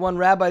listening to one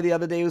rabbi the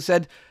other day who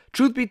said,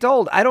 truth be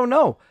told, I don't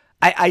know.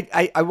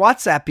 I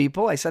WhatsApp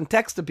people. I send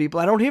text to people.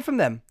 I don't hear from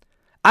them.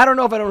 I don't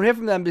know if I don't hear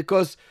from them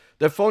because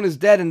their phone is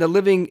dead and they're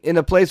living in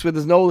a place where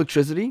there's no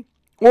electricity,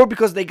 or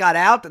because they got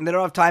out and they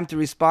don't have time to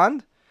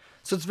respond.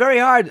 So it's very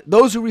hard.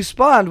 Those who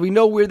respond, we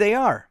know where they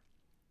are.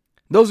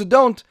 Those who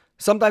don't,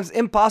 sometimes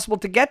impossible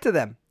to get to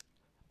them.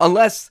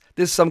 Unless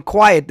there's some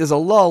quiet, there's a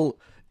lull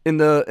in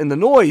the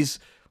noise.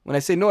 When I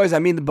say noise, I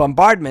mean the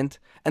bombardment.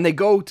 And they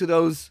go to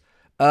those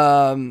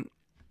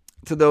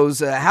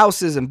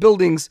houses and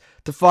buildings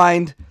to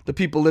find the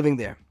people living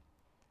there.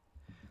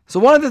 So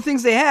one of the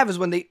things they have is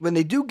when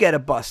they do get a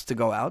bus to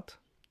go out,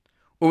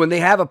 or when they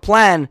have a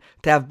plan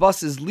to have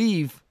buses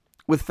leave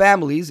with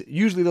families,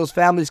 usually those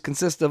families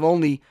consist of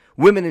only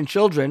women and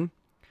children,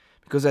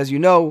 because as you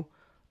know,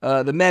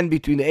 the men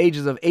between the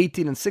ages of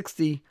 18 and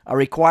 60 are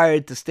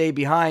required to stay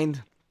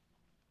behind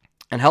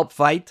and help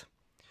fight.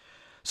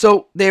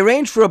 So they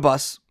arrange for a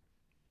bus,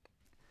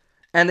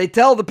 and they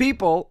tell the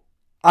people,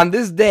 on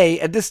this day,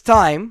 at this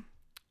time,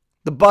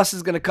 the bus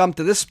is going to come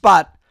to this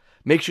spot.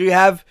 Make sure you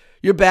have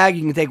your bag.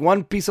 You can take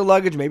one piece of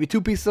luggage, maybe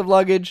two pieces of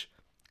luggage,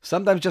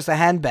 sometimes just a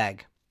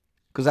handbag,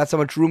 because that's how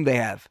much room they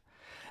have.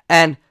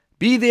 And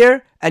be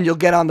there, and you'll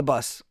get on the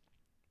bus.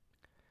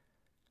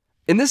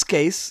 In this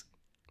case,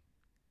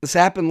 this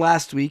happened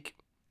last week.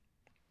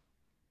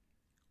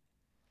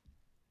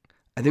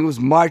 I think it was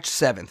March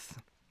 7th.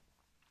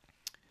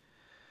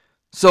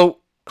 So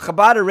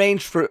Chabad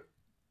arranged for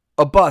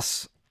a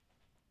bus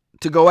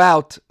to go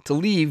out to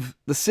leave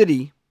the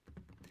city.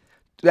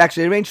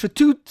 Actually, arranged for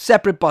two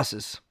separate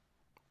buses.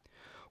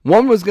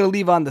 One was going to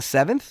leave on the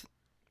 7th,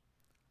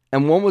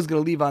 and one was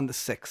going to leave on the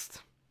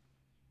 6th.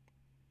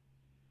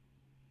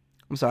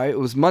 I'm sorry, it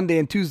was Monday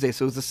and Tuesday,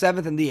 so it was the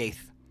 7th and the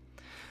 8th.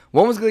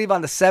 One was going to leave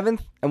on the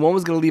 7th, and one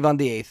was going to leave on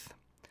the 8th.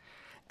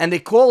 And they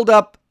called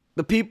up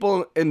the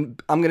people in,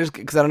 I'm going to,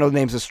 because I don't know the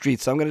names of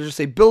streets, so I'm going to just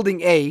say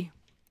Building A,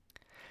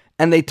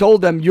 and they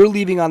told them, you're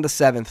leaving on the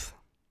 7th.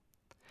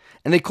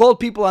 And they called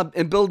people up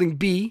in Building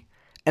B,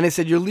 and they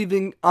said, you're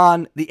leaving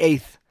on the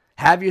 8th.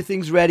 Have your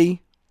things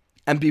ready,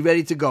 and be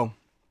ready to go.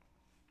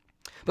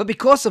 But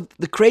because of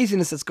the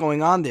craziness that's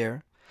going on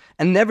there,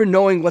 and never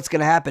knowing what's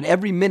going to happen,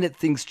 every minute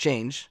things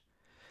change,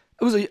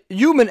 it was a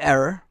human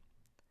error.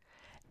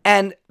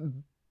 And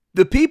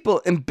the people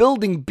in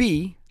Building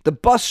B, the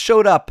bus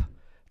showed up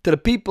to the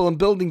people in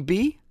Building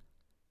B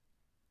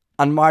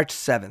on March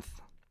 7th,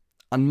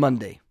 on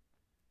Monday.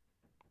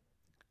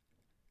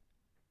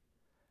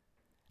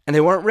 And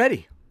they weren't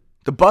ready.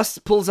 The bus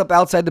pulls up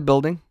outside the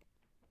building.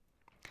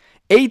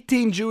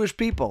 18 Jewish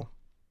people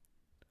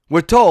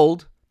were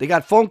told, they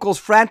got phone calls,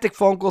 frantic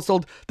phone calls,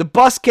 told the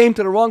bus came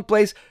to the wrong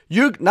place.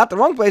 Not the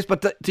wrong place,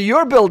 but to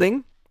your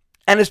building,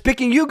 and is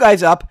picking you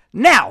guys up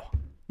now.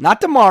 Not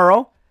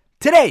tomorrow,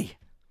 today.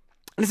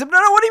 And I said, no,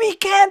 what do you mean you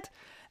can't?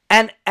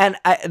 And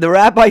the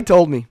rabbi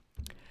told me,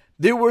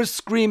 there was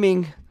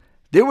screaming,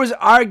 there was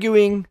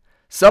arguing,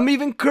 some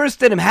even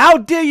cursed at him. How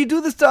dare you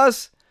do this to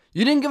us?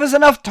 You didn't give us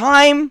enough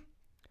time.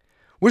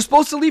 We're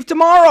supposed to leave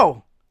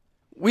tomorrow.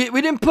 We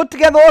didn't put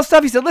together all the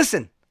stuff. He said,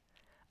 listen,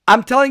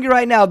 I'm telling you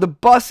right now, the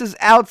bus is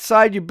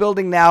outside your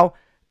building now.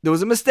 There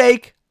was a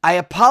mistake. I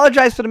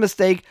apologize for the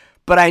mistake,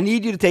 but I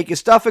need you to take your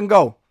stuff and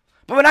go.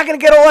 But we're not going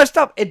to get all our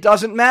stuff. It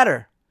doesn't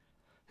matter.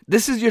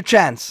 This is your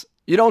chance.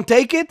 You don't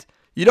take it.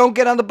 You don't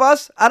get on the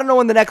bus. I don't know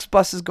when the next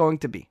bus is going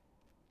to be.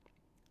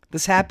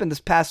 This happened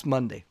this past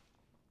Monday.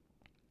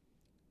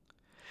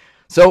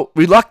 So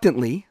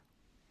reluctantly,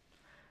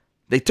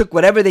 they took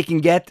whatever they can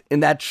get in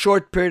that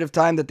short period of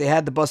time that they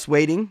had the bus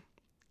waiting,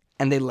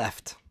 and they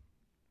left.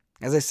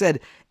 As I said,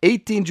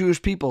 18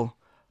 Jewish people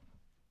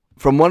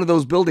from one of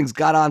those buildings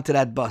got onto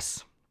that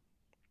bus.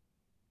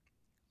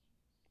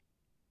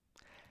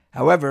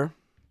 However,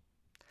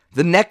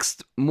 the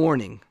next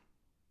morning,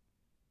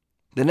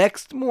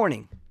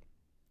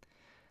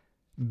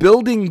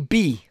 Building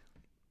B,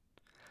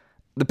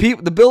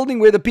 the building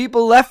where the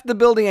people left the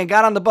building and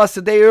got on the bus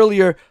a day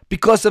earlier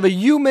because of a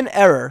human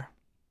error,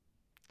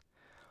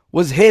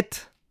 was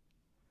hit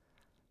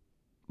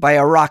by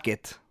a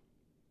rocket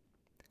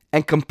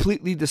and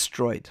completely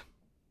destroyed.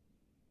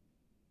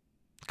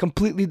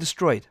 Completely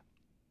destroyed.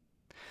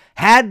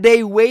 Had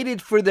they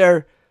waited for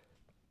the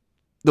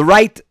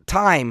right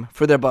time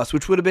for their bus,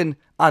 which would have been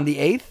on the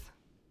 8th,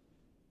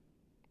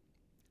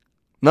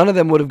 none of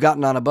them would have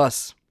gotten on a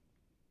bus.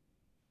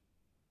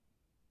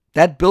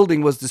 That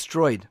building was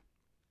destroyed.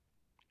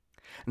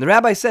 And the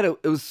rabbi said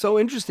it was so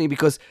interesting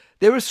because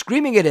they were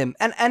screaming at him,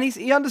 and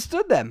he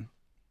understood them.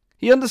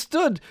 He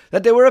understood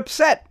that they were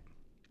upset.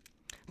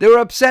 They were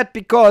upset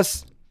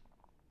because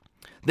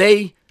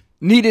they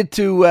needed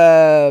to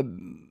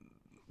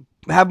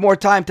have more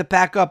time to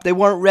pack up. They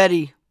weren't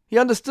ready. He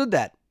understood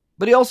that.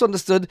 But he also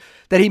understood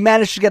that he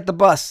managed to get the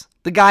bus.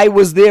 The guy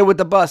was there with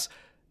the bus.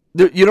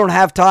 You don't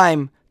have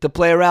time to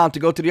play around, to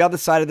go to the other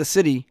side of the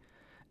city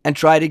and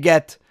try to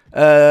get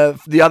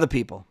the other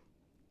people.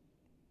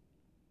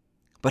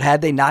 But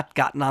had they not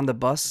gotten on the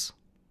bus,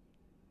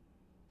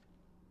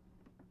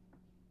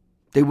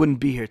 they wouldn't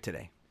be here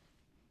today.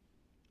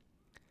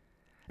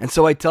 And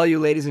so I tell you,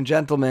 ladies and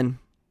gentlemen,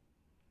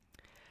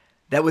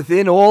 that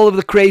within all of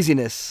the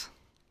craziness,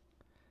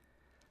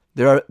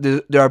 there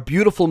are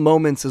beautiful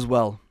moments as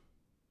well.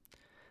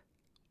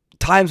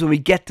 Times when we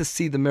get to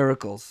see the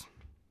miracles.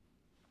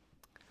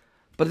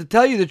 But to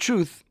tell you the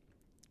truth,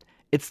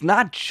 it's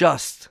not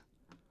just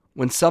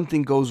when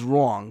something goes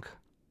wrong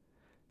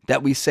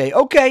that we say,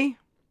 okay,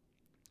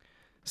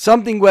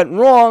 something went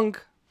wrong,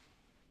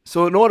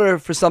 so in order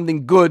for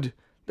something good,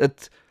 a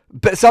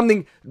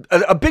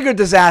bigger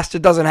disaster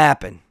doesn't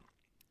happen.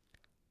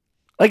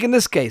 Like in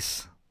this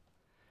case,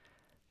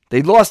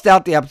 they lost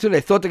out the opportunity.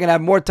 They thought they're going to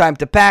have more time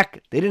to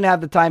pack. They didn't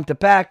have the time to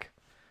pack.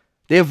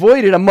 They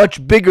avoided a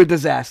much bigger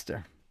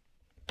disaster.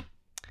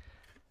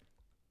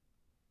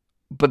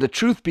 But the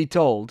truth be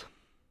told,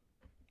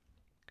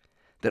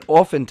 that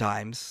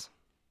oftentimes,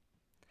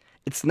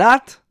 it's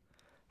not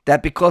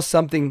that because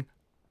some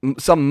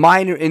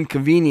minor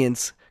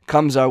inconvenience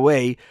comes our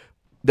way,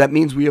 that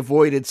means we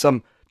avoided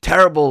some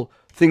terrible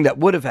thing that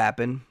would have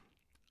happened,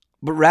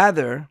 but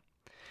rather,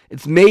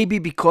 it's maybe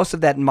because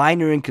of that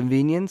minor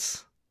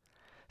inconvenience,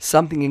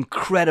 something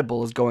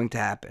incredible is going to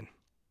happen.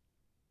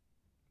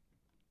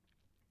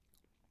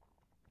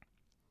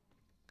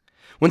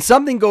 When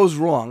something goes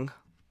wrong,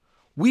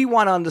 we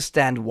want to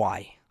understand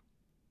why.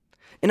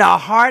 In our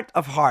heart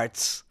of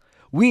hearts,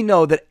 we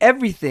know that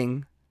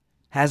everything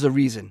has a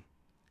reason.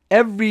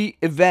 Every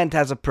event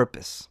has a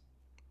purpose.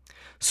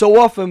 So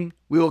often,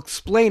 we will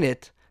explain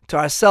it to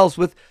ourselves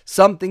with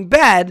something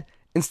bad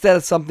instead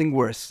of something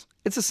worse.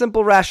 It's a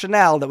simple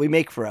rationale that we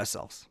make for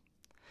ourselves.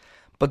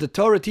 But the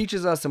Torah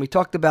teaches us, and we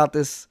talked about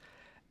this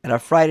at our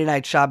Friday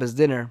night Shabbos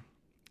dinner,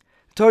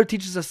 the Torah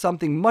teaches us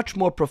something much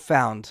more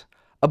profound,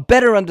 a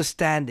better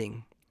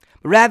understanding.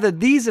 Rather,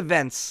 these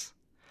events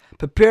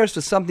prepare us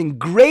for something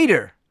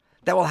greater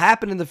that will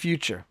happen in the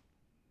future.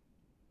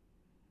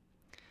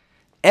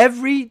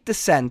 Every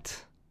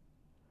descent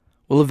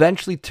will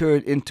eventually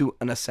turn into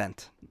an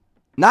ascent.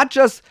 Not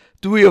just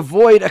do we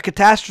avoid a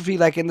catastrophe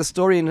like in the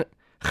story in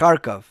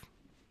Kharkov,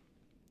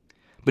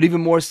 but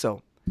even more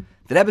so.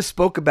 The Rebbe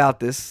spoke about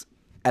this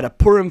at a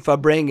Purim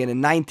Farbrengen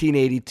in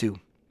 1982.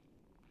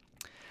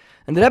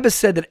 And the Rebbe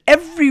said that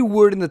every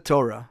word in the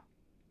Torah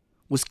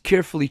was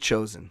carefully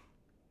chosen.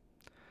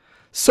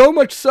 So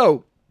much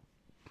so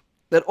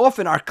that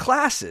often our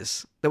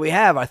classes that we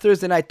have, our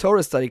Thursday night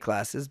Torah study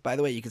classes, by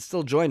the way, you can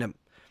still join them.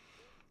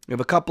 We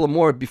have a couple of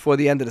more before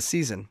the end of the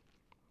season.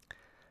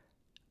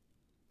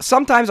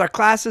 Sometimes our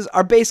classes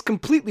are based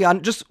completely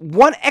on just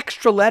one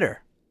extra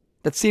letter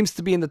that seems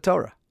to be in the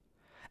Torah.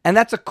 And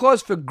that's a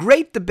cause for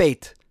great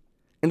debate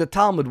in the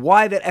Talmud,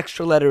 why that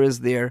extra letter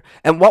is there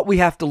and what we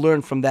have to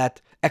learn from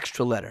that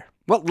extra letter.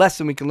 What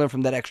lesson we can learn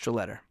from that extra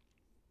letter.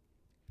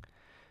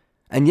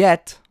 And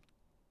yet,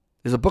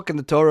 there's a book in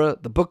the Torah,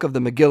 the book of the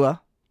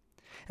Megillah,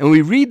 and when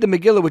we read the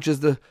Megillah, which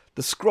is the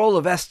scroll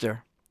of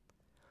Esther,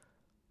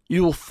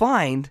 you will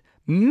find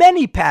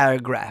many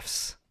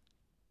paragraphs,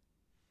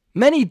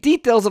 many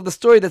details of the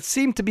story that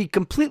seem to be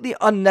completely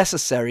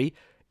unnecessary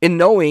in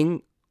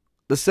knowing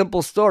the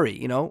simple story.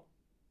 You know,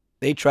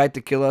 they tried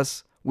to kill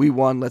us, we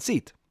won, let's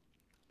eat.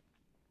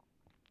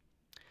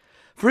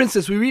 For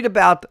instance, we read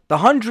about the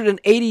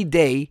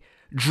 180-day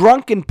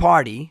drunken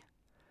party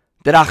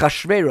that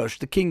Achashverosh,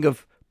 the king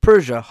of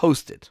Persia,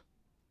 hosted.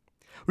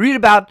 We read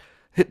about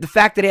the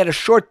fact that he had a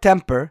short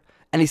temper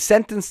and he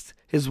sentenced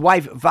his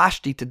wife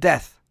Vashti to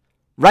death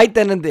right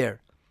then and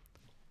there.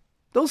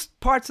 Those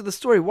parts of the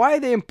story, why are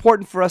they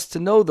important for us to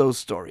know those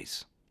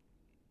stories?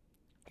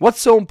 What's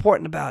so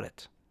important about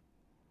it?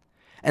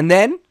 And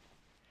then,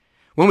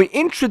 when we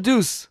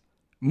introduce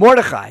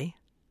Mordechai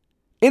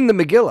in the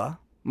Megillah,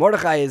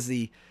 Mordechai is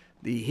the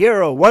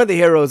hero, one of the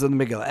heroes of the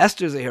Megillah.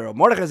 Esther's a hero,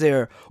 Mordechai's a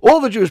hero. All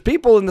the Jewish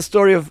people in the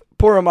story of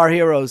Purim are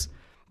heroes.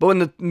 But when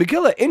the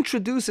Megillah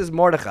introduces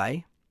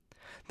Mordechai,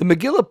 the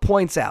Megillah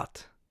points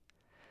out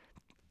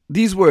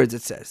these words,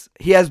 it says,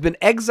 he has been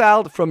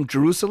exiled from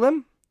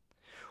Jerusalem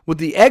with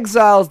the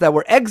exiles that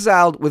were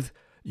exiled with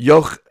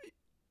Yechaniah,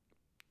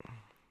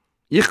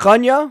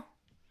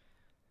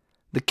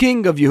 the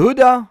king of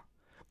Yehuda,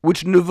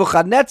 which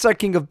Nebuchadnezzar,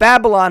 king of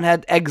Babylon,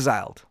 had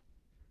exiled.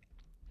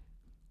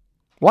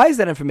 Why is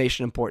that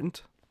information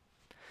important?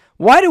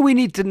 Why do we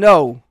need to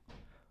know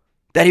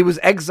that he was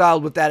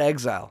exiled with that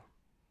exile?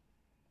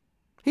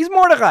 He's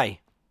Mordechai.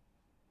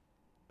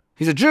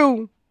 He's a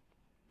Jew.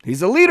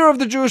 He's the leader of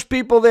the Jewish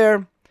people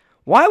there.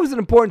 Why was it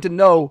important to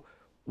know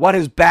what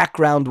his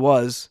background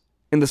was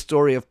in the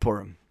story of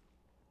Purim?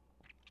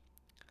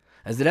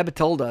 As the Rebbe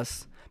told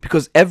us,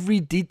 because every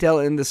detail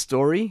in the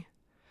story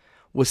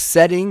was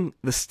setting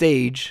the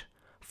stage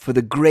for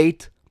the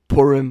great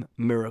Purim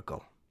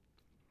miracle.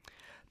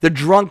 The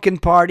drunken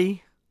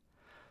party,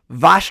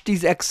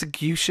 Vashti's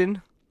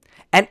execution,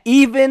 and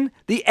even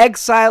the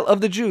exile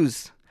of the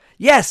Jews.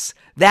 Yes,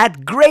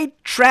 that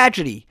great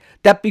tragedy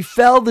that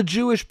befell the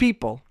Jewish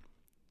people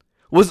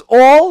was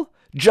all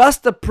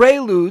just a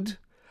prelude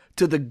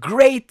to the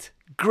great,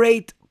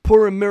 great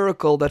Purim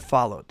miracle that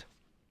followed.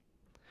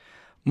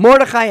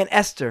 Mordechai and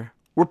Esther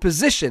were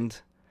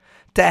positioned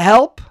to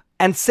help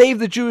and save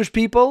the Jewish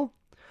people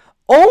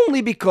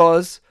only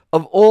because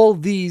of all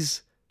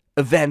these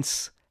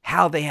events,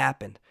 how they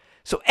happened.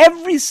 So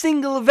every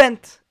single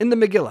event in the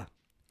Megillah,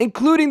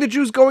 including the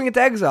Jews going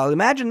into exile,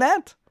 imagine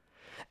that.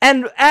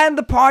 And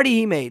the party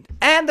he made,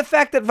 and the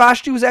fact that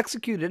Vashti was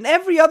executed, and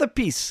every other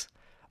piece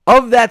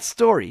of that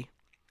story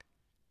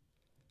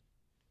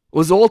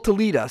was all to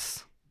lead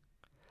us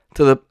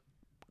to the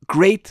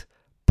great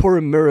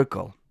Purim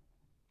miracle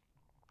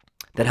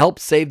that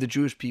helped save the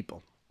Jewish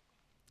people.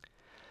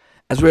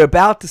 As we're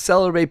about to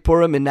celebrate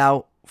Purim in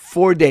now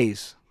 4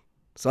 days,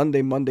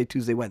 Sunday, Monday,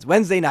 Tuesday,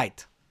 Wednesday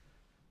night,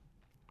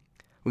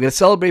 we're going to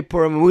celebrate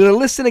Purim, and we're going to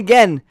listen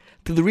again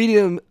to the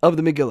reading of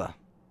the Megillah.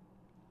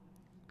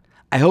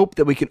 I hope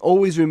that we can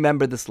always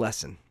remember this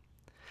lesson.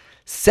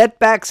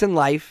 Setbacks in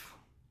life,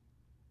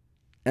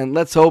 and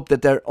let's hope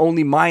that they're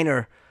only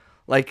minor,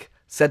 like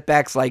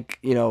setbacks like,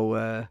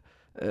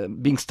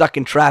 being stuck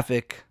in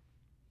traffic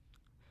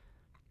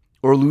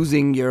or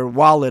losing your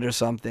wallet or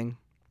something.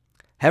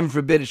 Heaven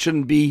forbid it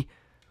shouldn't be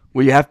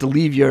where you have to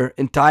leave your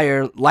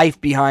entire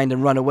life behind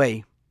and run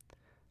away.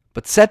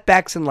 But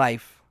setbacks in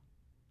life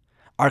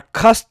are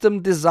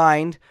custom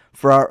designed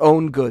for our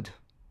own good.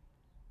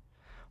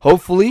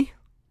 Hopefully,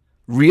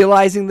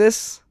 realizing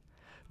this,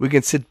 we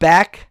can sit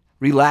back,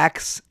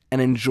 relax,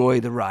 and enjoy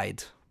the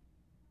ride.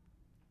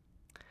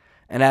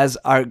 And as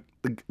the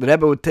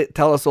Rebbe would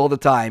tell us all the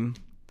time,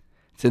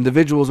 it's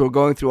individuals who are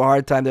going through a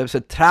hard time. They have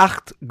said,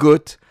 "Tracht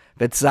gut,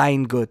 wird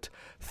sein gut."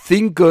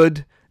 Think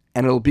good,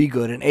 and it'll be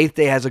good. And Eighth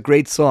Day has a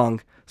great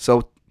song,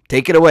 so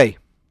take it away.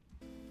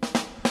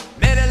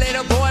 Met a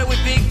little boy with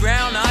big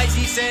brown eyes.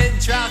 He said,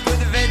 "Tracht gut,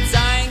 wird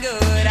sein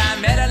good." I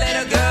met a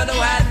little girl who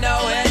had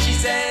no hair. She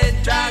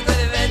said, "Tracht gut,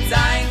 wird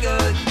sein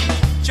good."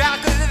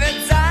 Tracht gut,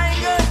 wird sein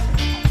good.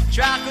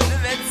 Tracht gut,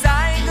 wird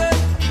sein good.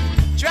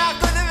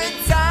 Tracht gut, wird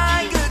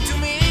sein good to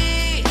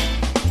me.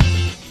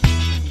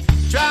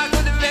 Tracht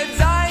gut, wird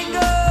sein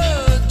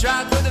good.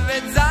 Tracht gut,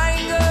 wird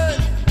sein good.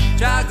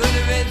 Tracht gut,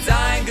 wird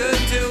sein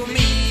good to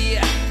me.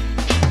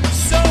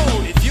 So,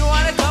 if you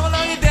wanna come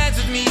along and dance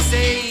with me,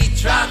 say,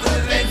 "Tracht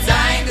gut, wird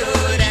sein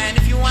good." And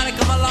if you wanna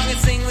come along and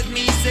sing with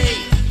me, say,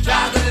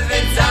 "Tracht gut,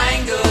 wird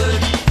sein good."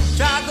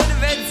 Tracht gut,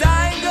 wird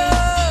sein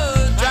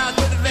good. Tracht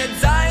gut, wird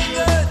sein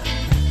good.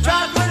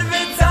 Tracht gut,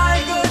 wird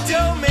sein good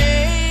to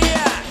me.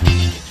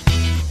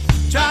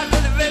 Tracht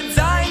gut, wird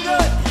sein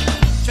good.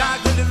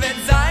 Tracht gut, wird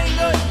sein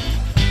good.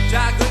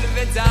 Tracht gut,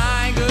 wird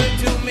sein good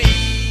to me.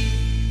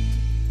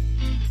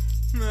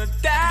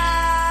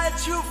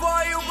 That's true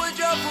for you, put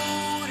your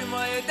food in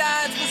my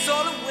dance was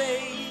all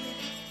away.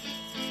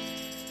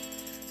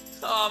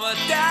 Oh, but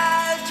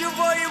that's true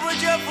for you,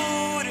 put your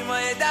food in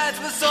my dance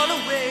was all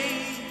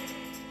away.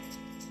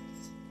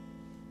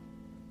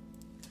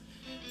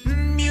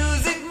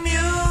 Music,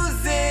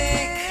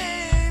 music,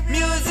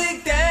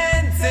 music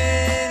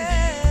dancing.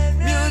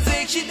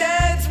 Music, she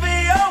danced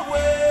me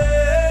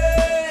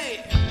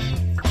away.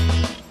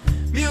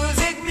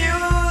 Music,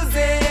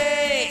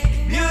 music,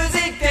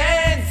 music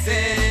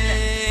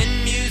dancing.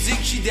 Music,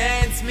 she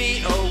danced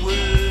me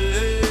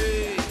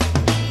away.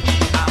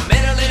 I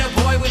met a little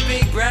boy with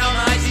big brown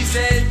eyes. He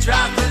said,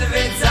 "Tracht gut,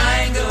 wird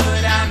sein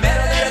good." I met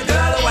a little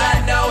girl who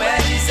had no hair.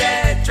 She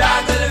said,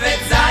 "Tracht gut,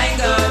 wird sein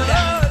good."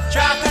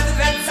 Tracht gut,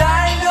 wird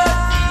sein good.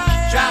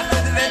 Tracht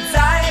gut, wird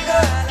sein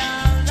good.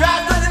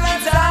 Tracht gut,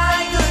 wird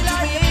sein good to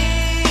me.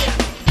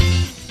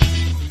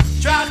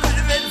 Tracht gut,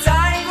 wird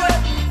sein good.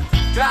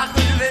 Tracht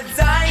gut, wird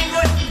sein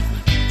good.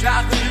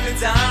 Tracht gut, wird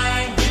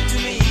sein good to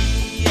me.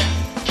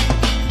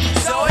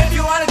 So if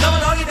you wanna come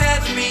along and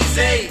dance with me,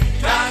 say,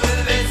 "Tracht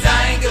gut, wird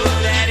sein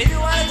good." And if you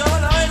wanna come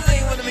along and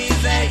sing with me,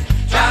 say,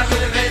 "Tracht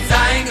gut, wird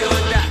sein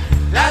good."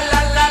 La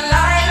la la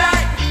la la,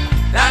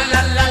 la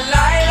la la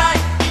la la,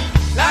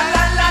 la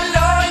la la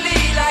lo li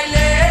la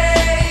le,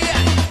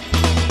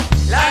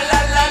 la la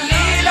la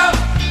li lo,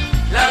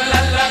 la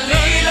la la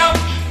li lo,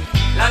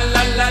 la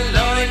la la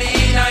lo li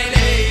la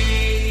le.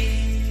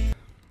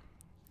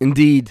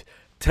 Indeed,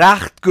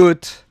 tracht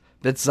gut,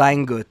 wird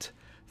sein gut.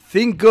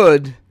 Think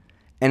good,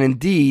 and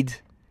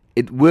indeed,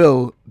 it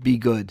will be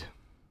good.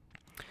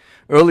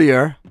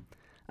 Earlier,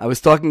 I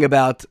was talking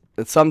about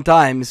that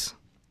sometimes,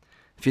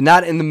 if you're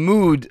not in the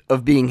mood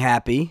of being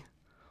happy,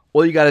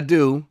 all you got to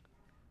do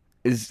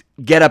is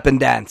get up and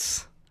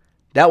dance.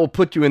 That will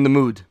put you in the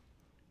mood.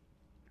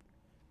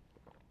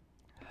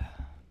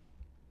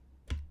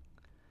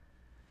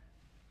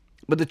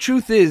 But the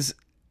truth is,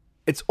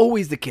 it's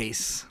always the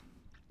case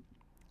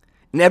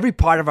in every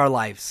part of our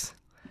lives.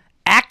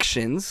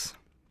 Actions,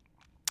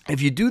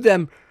 if you do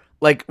them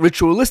like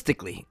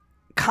ritualistically,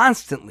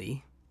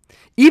 constantly,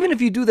 even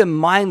if you do them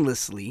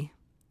mindlessly,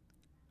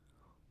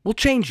 will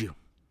change you.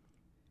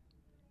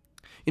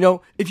 You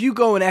know, if you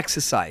go and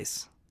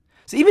exercise,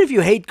 so even if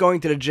you hate going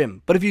to the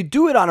gym, but if you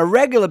do it on a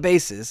regular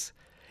basis,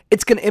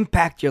 it's going to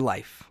impact your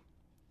life.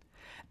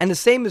 And the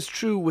same is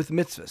true with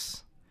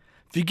mitzvahs.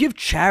 If you give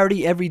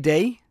charity every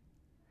day,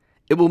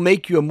 it will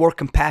make you a more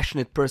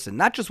compassionate person.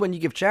 Not just when you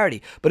give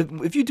charity, but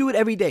if you do it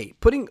every day,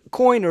 putting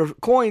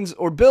coins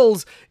or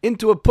bills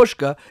into a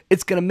pushka,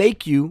 it's going to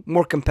make you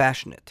more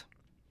compassionate.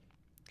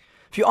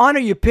 If you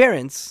honor your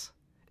parents,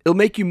 it'll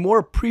make you more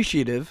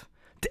appreciative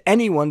to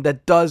anyone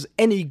that does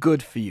any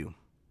good for you.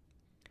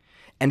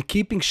 And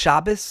keeping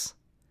Shabbos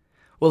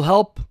will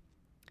help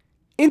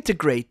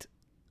integrate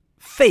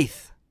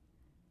faith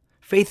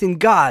in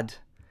God.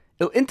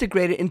 It'll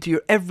integrate it into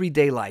your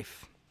everyday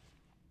life.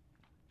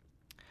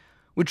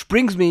 Which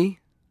brings me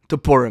to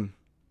Purim,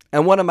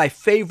 and one of my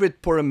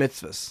favorite Purim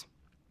mitzvahs.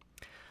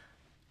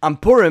 On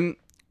Purim,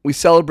 we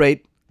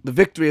celebrate the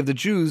victory of the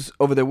Jews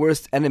over their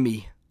worst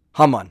enemy,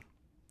 Haman.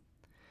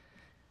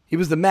 He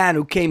was the man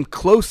who came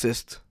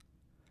closest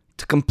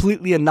to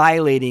completely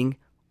annihilating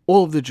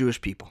all of the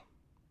Jewish people.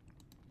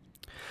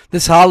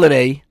 This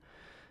holiday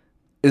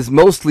is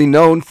mostly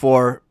known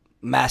for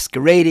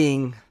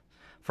masquerading,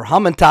 for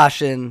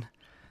Hamantashen,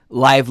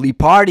 lively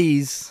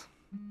parties,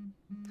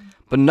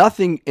 but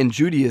nothing in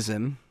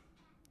Judaism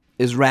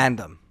is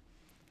random.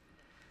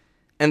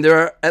 And there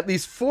are at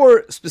least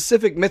 4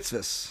 specific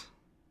mitzvahs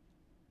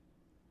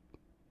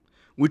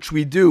which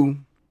we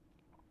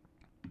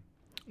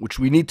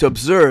need to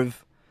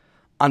observe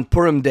on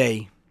Purim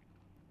Day.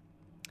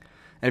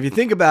 And if you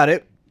think about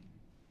it,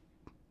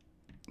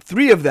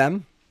 3 of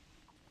them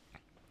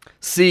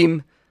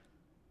seem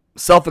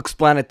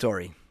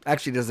self-explanatory.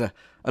 Actually, there's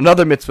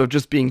another mitzvah of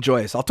just being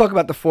joyous. I'll talk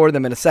about the 4 of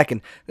them in a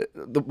second.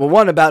 The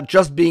one about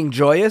just being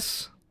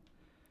joyous,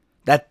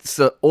 that's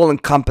an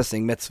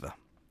all-encompassing mitzvah.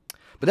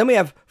 But then we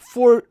have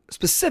 4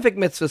 specific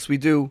mitzvahs we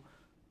do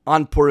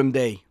on Purim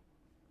Day.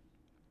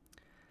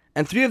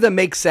 And 3 of them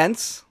make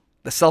sense,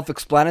 the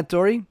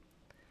self-explanatory.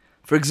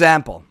 For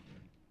example,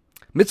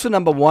 mitzvah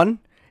number 1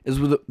 is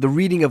with the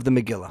reading of the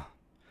Megillah.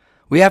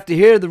 We have to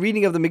hear the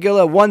reading of the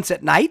Megillah once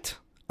at night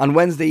on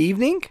Wednesday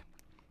evening.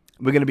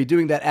 We're going to be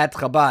doing that at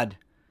Chabad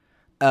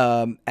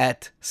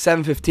at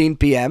 7:15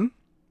 p.m.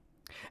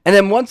 And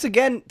then once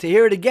again, to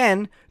hear it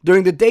again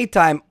during the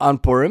daytime on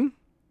Purim.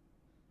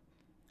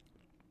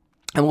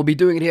 And we'll be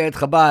doing it here at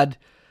Chabad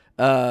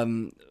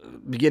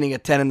beginning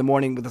at 10 in the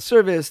morning with a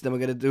service. Then we're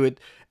going to do it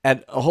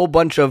at a whole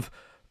bunch of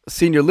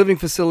senior living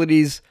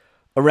facilities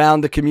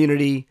around the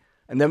community.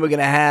 And then we're going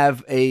to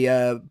have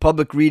a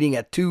public reading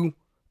at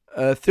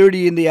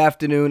 2:30 in the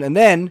afternoon. And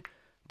then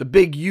the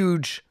big,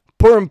 huge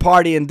Purim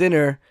party and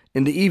dinner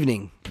in the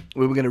evening,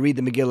 where we're going to read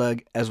the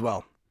Megillah as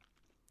well.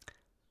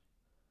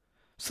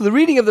 So the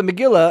reading of the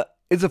Megillah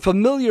is a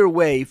familiar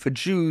way for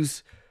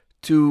Jews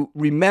to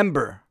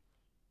remember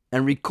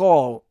and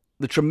recall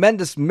the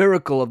tremendous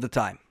miracle of the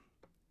time.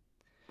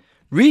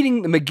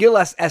 Reading the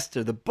Megillas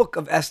Esther, the book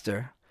of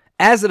Esther,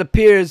 as it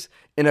appears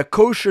in a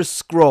kosher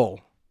scroll,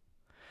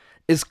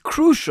 is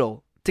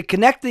crucial to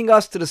connecting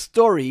us to the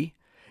story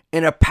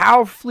in a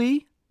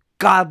powerfully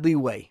godly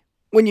way.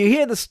 When you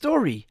hear the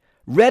story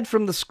read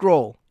from the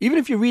scroll, even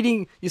if you're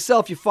reading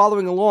yourself, you're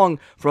following along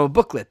from a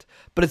booklet,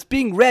 but it's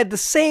being read the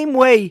same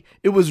way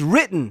it was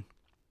written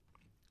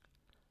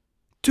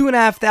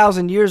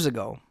 2,500 years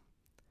ago,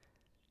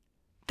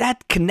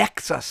 that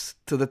connects us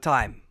to the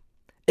time.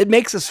 It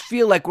makes us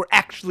feel like we're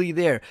actually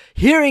there.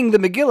 Hearing the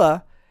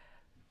Megillah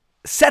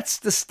sets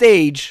the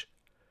stage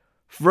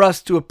for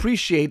us to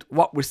appreciate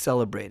what we're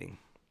celebrating.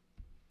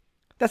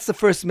 That's the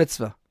first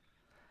mitzvah.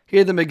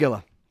 Hear the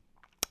Megillah.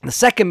 The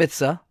second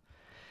mitzvah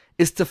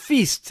is to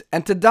feast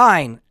and to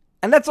dine.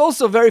 And that's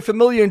also very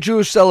familiar in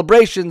Jewish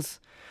celebrations.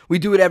 We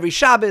do it every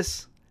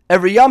Shabbos,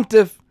 every Yom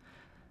Tov.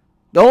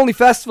 The only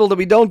festival that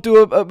we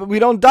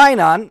don't dine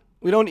on,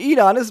 we don't eat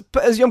on, is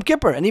Yom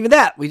Kippur. And even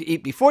that, we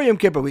eat before Yom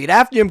Kippur, we eat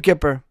after Yom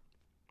Kippur.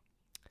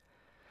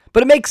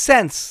 But it makes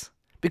sense,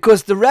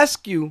 because the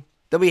rescue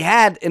that we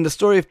had in the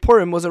story of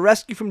Purim was a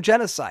rescue from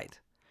genocide.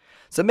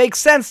 So it makes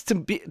sense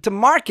to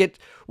mark it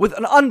with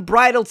an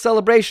unbridled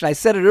celebration. I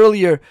said it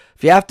earlier,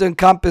 if you have to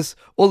encompass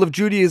all of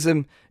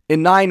Judaism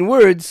in 9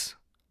 words,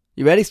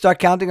 you ready? Start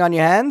counting on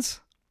your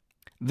hands.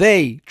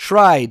 They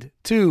tried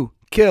to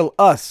kill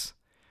us.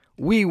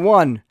 We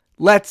won.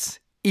 Let's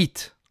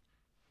eat.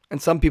 And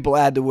some people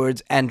add the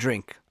words and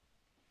drink.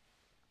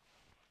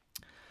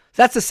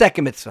 So that's the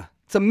second mitzvah.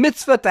 It's a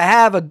mitzvah to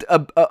have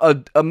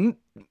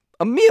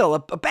a meal,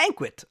 a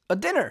banquet, a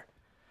dinner.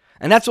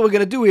 And that's what we're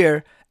going to do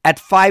here at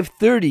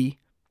 5:30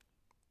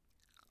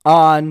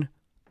 on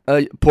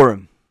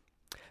Purim.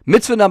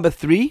 Mitzvah number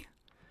 3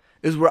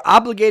 is we're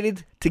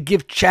obligated to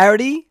give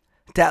charity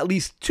to at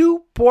least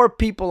 2 poor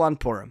people on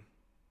Purim.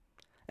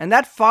 And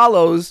that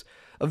follows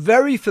a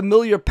very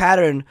familiar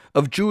pattern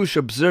of Jewish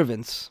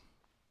observance,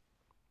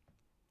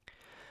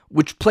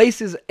 which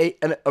places a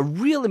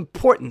real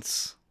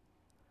importance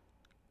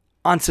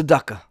on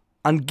tzedakah,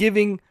 on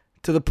giving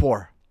to the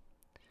poor.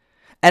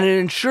 And it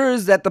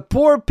ensures that the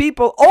poor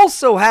people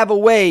also have a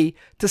way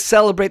to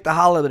celebrate the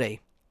holiday.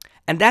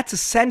 And that's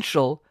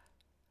essential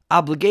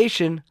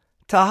obligation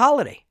to a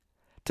holiday,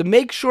 to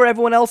make sure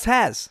everyone else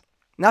has,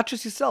 not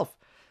just yourself.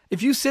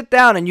 If you sit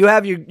down and you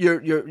have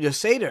your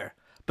Seder,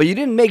 but you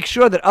didn't make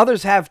sure that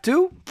others have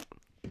too,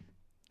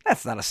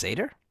 that's not a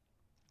Seder.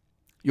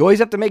 You always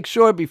have to make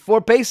sure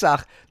before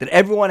Pesach that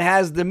everyone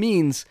has the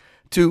means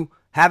to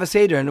have a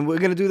Seder. And we're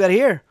going to do that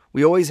here.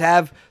 We always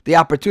have the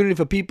opportunity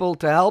for people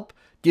to help,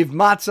 give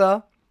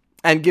matzah,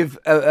 and give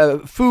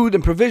food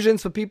and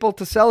provisions for people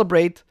to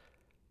celebrate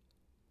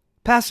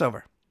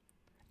Passover.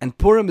 And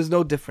Purim is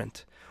no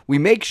different. We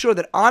make sure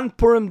that on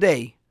Purim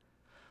Day,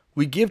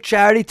 we give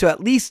charity to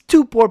at least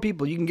 2 poor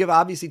people. You can give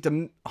obviously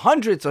to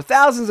hundreds or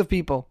thousands of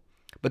people,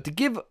 but to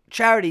give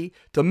charity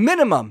to a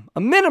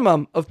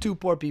minimum of 2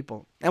 poor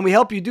people. And we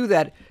help you do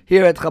that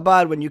here at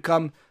Chabad when you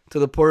come to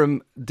the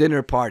Purim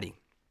dinner party.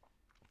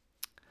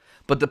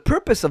 But the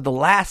purpose of the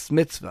last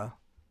mitzvah,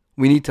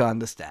 we need to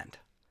understand.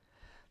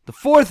 The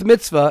 4th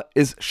mitzvah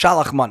is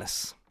Shalach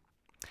Manos,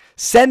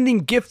 sending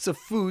gifts of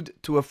food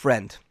to a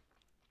friend.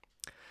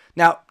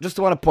 Now, just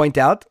want to point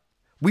out,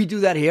 we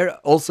do that here.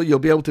 Also, you'll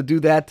be able to do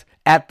that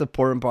at the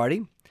Purim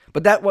party.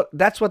 But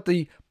that's what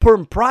the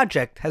Purim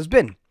project has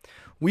been.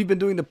 We've been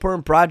doing the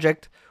Purim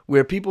project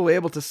where people were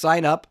able to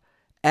sign up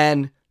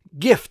and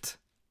gift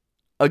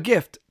a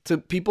gift to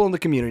people in the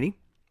community.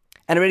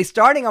 And already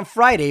starting on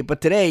Friday,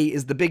 but today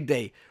is the big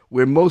day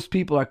where most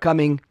people are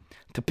coming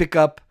to pick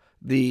up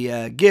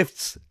the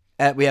gifts.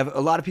 We have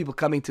a lot of people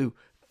coming to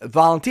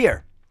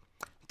volunteer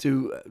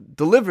to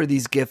deliver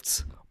these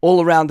gifts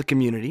all around the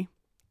community.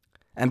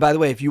 And by the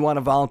way, if you want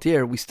to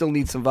volunteer, we still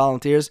need some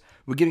volunteers.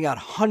 We're giving out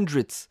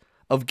hundreds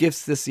of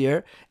gifts this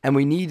year, and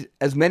we need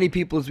as many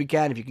people as we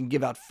can. If you can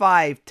give out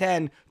 5,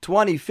 10,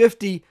 20,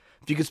 50,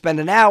 if you could spend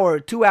an hour,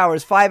 2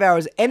 hours, 5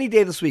 hours, any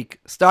day this week,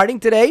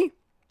 starting today,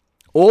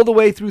 all the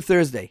way through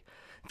Thursday.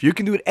 If you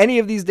can do it any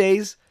of these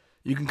days,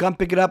 you can come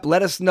pick it up.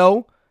 Let us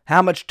know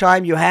how much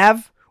time you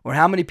have or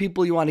how many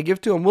people you want to give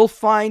to, and we'll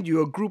find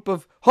you a group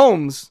of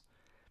homes,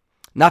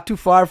 not too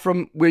far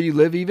from where you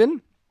live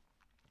even,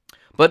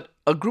 but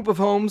a group of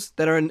homes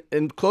that are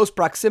in close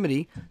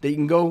proximity that you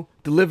can go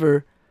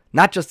deliver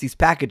not just these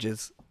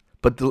packages,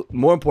 but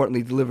more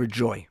importantly, deliver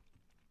joy.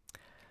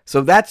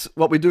 So that's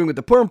what we're doing with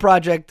the Purim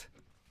Project,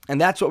 and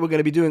that's what we're going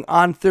to be doing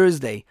on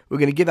Thursday. We're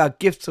going to give out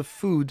gifts of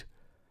food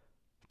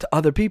to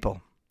other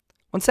people.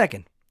 One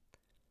second.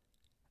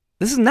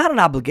 This is not an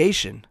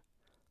obligation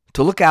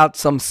to look out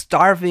some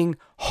starving,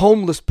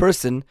 homeless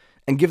person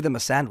and give them a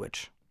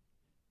sandwich.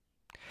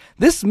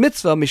 This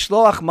mitzvah,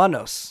 Mishloach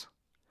Manos,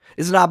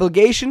 is an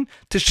obligation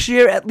to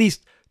share at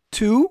least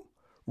 2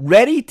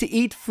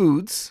 ready-to-eat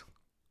foods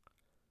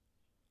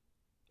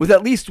with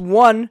at least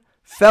 1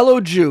 fellow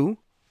Jew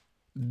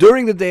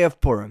during the day of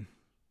Purim.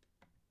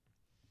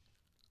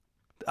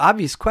 The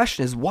obvious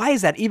question is, why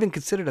is that even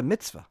considered a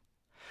mitzvah?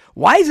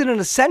 Why is it an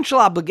essential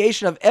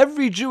obligation of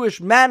every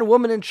Jewish man,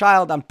 woman, and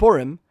child on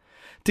Purim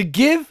to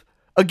give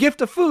a gift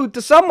of food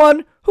to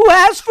someone who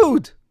has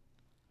food?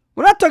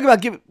 We're not talking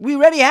about giving. We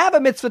already have a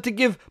mitzvah to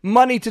give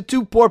money to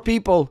 2 poor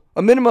people,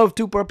 a minimum of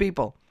 2 poor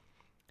people.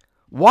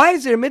 Why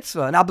is there a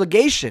mitzvah, an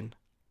obligation,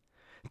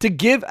 to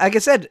give, like I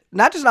said,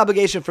 not just an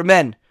obligation for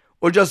men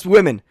or just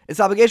women. It's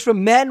an obligation for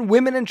men,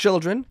 women, and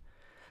children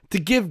to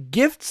give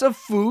gifts of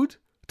food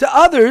to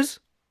others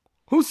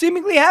who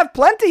seemingly have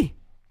plenty.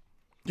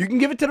 You can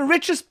give it to the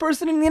richest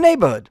person in your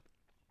neighborhood.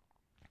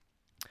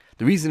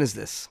 The reason is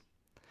this.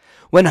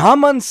 When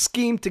Haman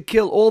schemed to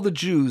kill all the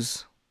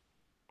Jews,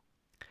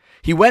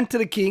 he went to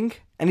the king,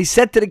 and he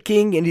said to the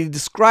king, and he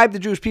described the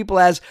Jewish people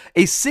as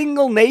a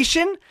single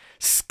nation,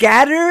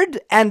 scattered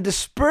and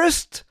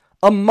dispersed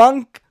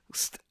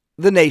amongst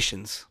the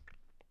nations.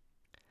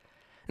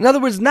 In other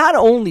words, not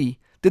only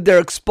did their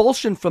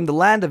expulsion from the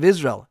land of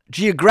Israel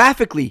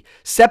geographically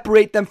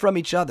separate them from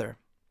each other,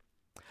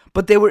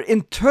 but they were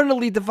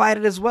internally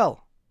divided as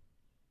well.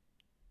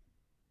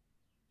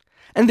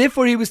 And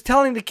therefore he was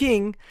telling the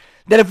king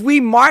that if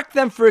we mark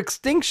them for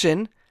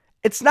extinction,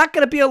 it's not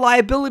going to be a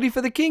liability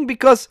for the king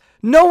because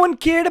no one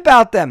cared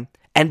about them.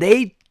 And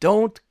they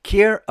don't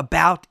care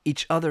about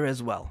each other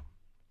as well.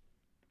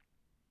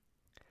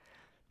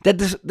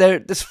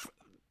 They're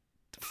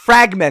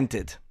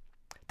fragmented.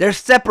 They're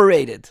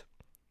separated.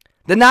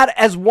 They're not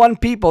as one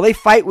people. They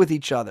fight with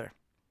each other.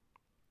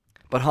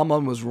 But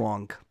Haman was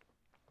wrong.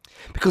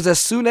 Because as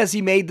soon as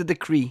he made the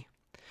decree,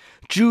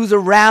 Jews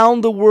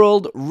around the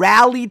world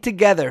rallied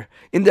together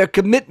in their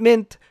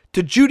commitment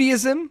to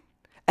Judaism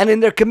and in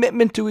their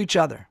commitment to each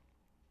other.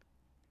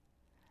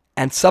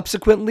 And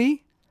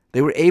subsequently,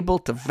 they were able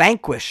to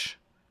vanquish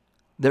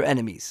their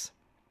enemies.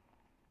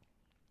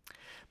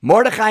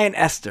 Mordechai and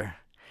Esther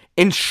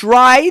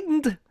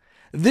enshrined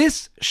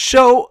this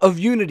show of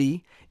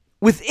unity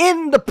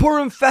within the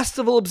Purim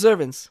festival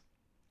observance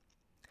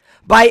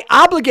by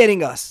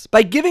obligating us,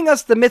 by giving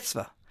us the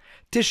mitzvah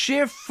to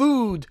share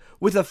food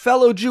with a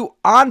fellow Jew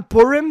on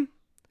Purim,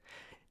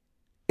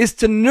 is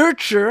to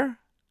nurture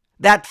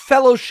that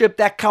fellowship,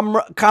 that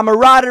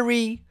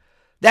camaraderie,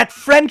 that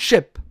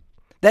friendship,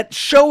 that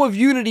show of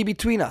unity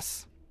between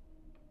us.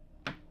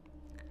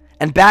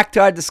 And back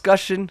to our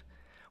discussion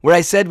where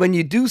I said when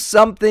you do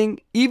something,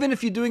 even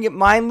if you're doing it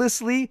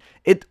mindlessly,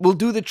 it will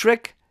do the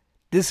trick.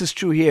 This is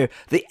true here.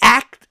 The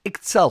act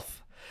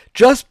itself,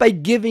 just by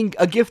giving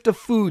a gift of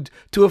food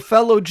to a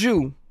fellow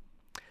Jew,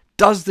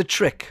 does the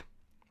trick.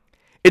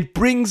 It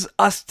brings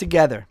us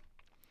together.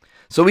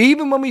 So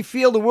even when we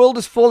feel the world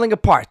is falling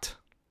apart,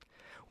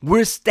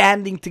 we're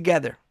standing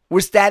together. We're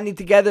standing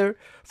together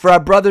for our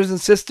brothers and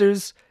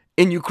sisters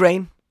in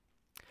Ukraine.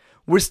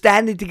 We're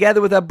standing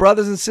together with our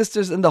brothers and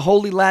sisters in the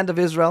Holy Land of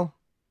Israel.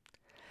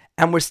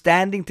 And we're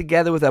standing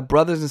together with our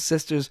brothers and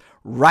sisters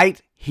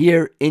right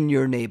here in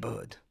your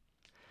neighborhood.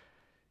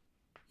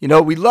 You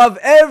know, we love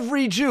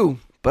every Jew,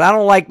 but I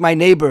don't like my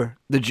neighbor,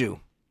 the Jew.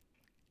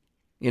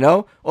 You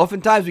know,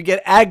 oftentimes we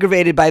get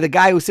aggravated by the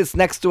guy who sits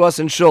next to us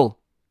in shul.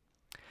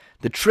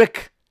 The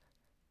trick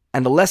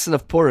and the lesson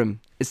of Purim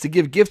is to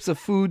give gifts of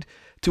food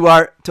to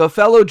a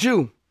fellow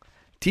Jew,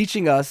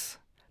 teaching us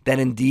that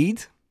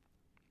indeed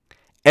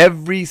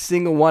every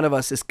single one of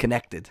us is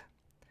connected.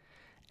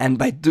 And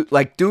by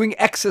doing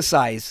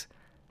exercise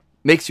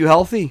makes you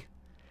healthy,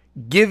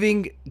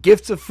 giving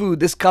gifts of food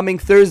this coming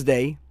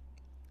Thursday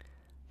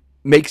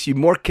makes you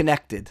more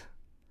connected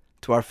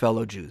to our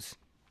fellow Jews.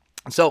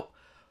 So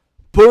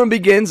Purim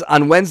begins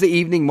on Wednesday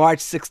evening, March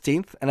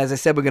 16th. And as I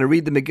said, we're going to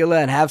read the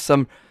Megillah and have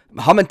some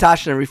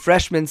hamantash and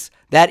refreshments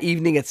that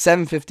evening at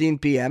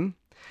 7:15 p.m.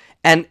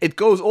 And it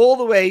goes all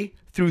the way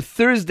through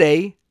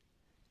Thursday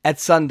at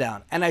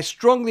sundown. And I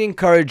strongly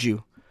encourage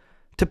you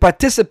to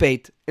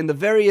participate in the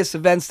various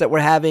events that we're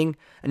having.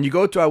 And you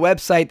go to our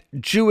website,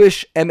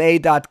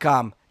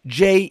 jewishma.com,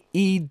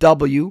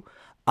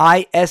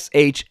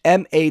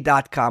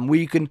 JEWISHMA.com, where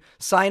you can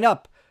sign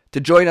up to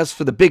join us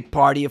for the big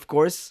party, of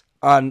course,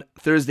 on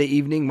Thursday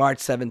evening, March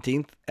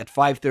 17th at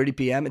 5:30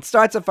 p.m. It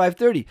starts at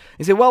 5:30.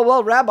 You say,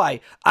 well, Rabbi,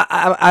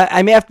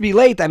 I may have to be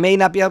late. I may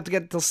not be able to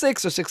get till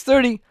 6 or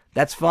 6:30.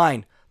 That's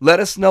fine. Let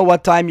us know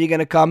what time you're going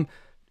to come.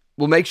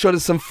 We'll make sure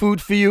there's some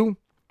food for you,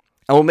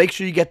 and we'll make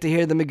sure you get to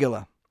hear the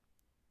Megillah.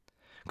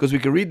 Because we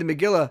can read the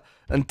Megillah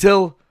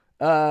until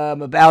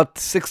about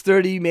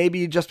 6:30,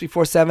 maybe just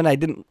before 7. I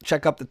didn't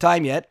check up the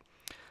time yet.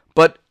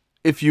 But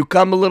if you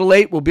come a little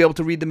late, we'll be able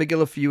to read the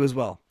Megillah for you as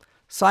well.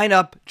 Sign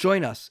up,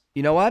 join us.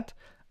 You know what?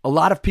 A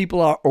lot of people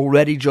are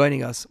already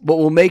joining us, but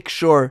we'll make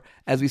sure,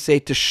 as we say,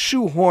 to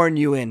shoehorn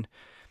you in.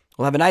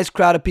 We'll have a nice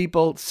crowd of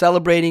people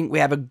celebrating. We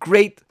have a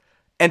great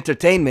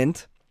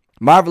entertainment.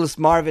 Marvelous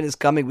Marvin is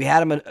coming. We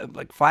had him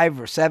like 5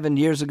 or 7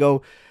 years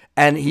ago,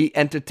 and he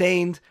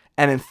entertained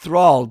and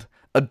enthralled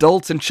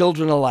adults and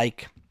children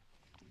alike.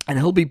 And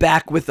he'll be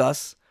back with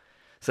us.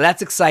 So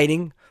that's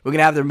exciting. We're going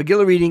to have the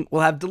Megillah reading.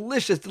 We'll have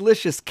delicious,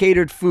 delicious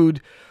catered food,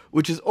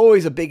 which is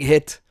always a big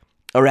hit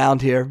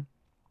around here.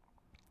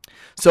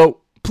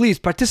 So please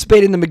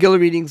participate in the Megillah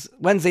readings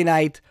Wednesday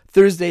night,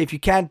 Thursday. If you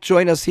can't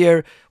join us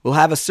here, we'll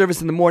have a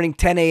service in the morning,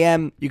 10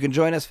 a.m. You can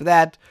join us for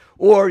that.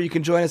 Or you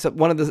can join us at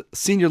one of the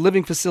senior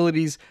living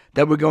facilities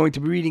that we're going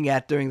to be reading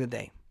at during the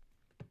day.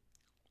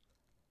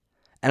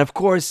 And of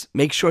course,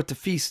 make sure to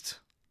feast.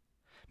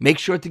 Make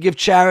sure to give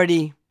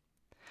charity.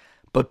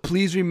 But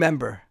please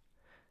remember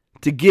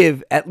to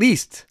give at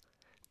least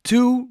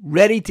 2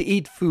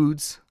 ready-to-eat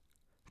foods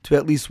to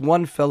at least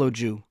one fellow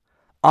Jew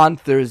on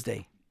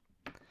Thursday.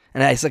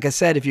 And like I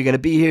said, if you're going to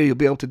be here, you'll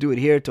be able to do it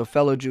here to a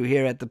fellow Jew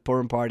here at the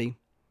Purim party.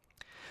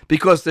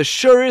 Because the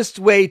surest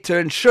way to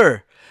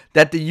ensure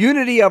that the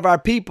unity of our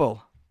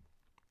people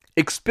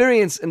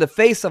experienced in the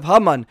face of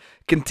Haman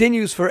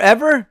continues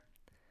forever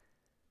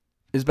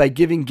is by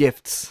giving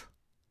gifts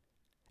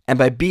and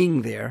by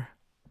being there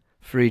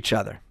for each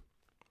other.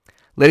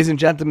 Ladies and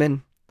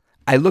gentlemen,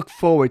 I look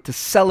forward to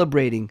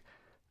celebrating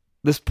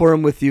this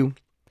Purim with you.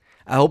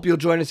 I hope you'll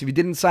join us. If you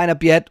didn't sign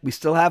up yet, we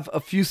still have a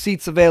few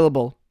seats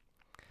available.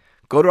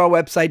 Go to our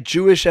website,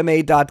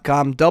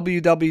 jewishma.com,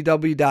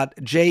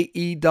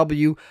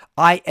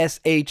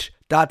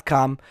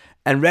 www.jewish.com,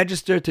 and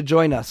register to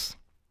join us.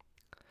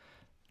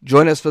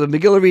 Join us for the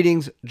Megillah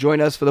readings.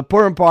 Join us for the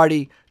Purim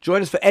party.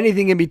 Join us for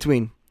anything in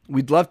between.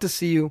 We'd love to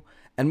see you.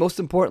 And most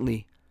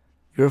importantly,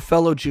 you're a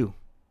fellow Jew.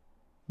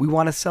 We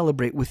want to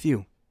celebrate with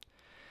you.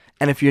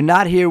 And if you're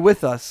not here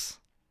with us,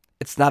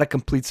 it's not a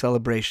complete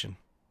celebration.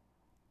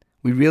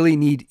 We really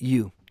need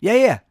you.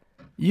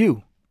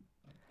 You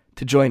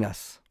to join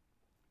us.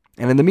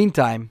 And in the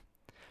meantime,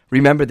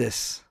 remember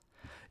this.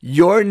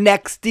 Your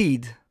next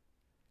deed,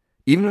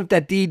 even if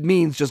that deed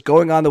means just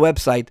going on the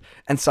website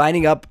and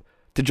signing up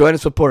to join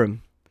us for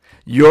Purim,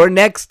 your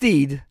next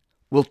deed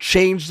will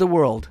change the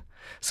world.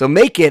 So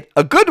make it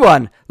a good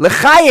one,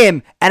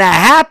 l'chaim, and a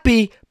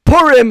happy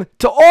Purim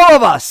to all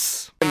of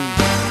us.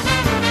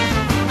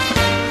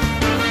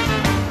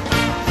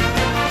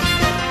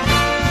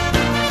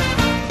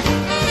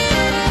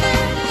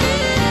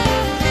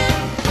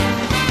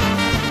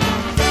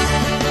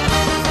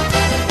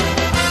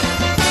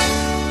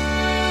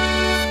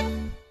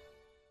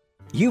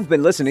 You've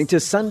been listening to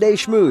Sunday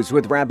Schmooze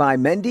with Rabbi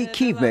Mendy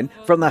Kievman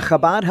from the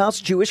Chabad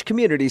House Jewish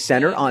Community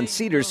Center on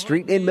Cedar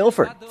Street in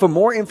Milford. For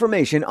more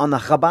information on the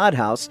Chabad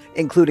House,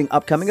 including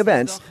upcoming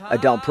events,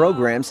 adult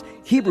programs,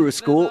 Hebrew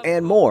school,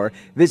 and more,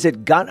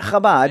 visit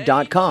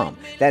gotchabad.com.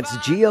 That's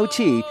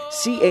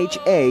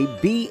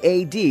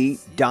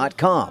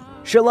GOTCHABAD.com.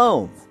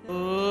 Shalom.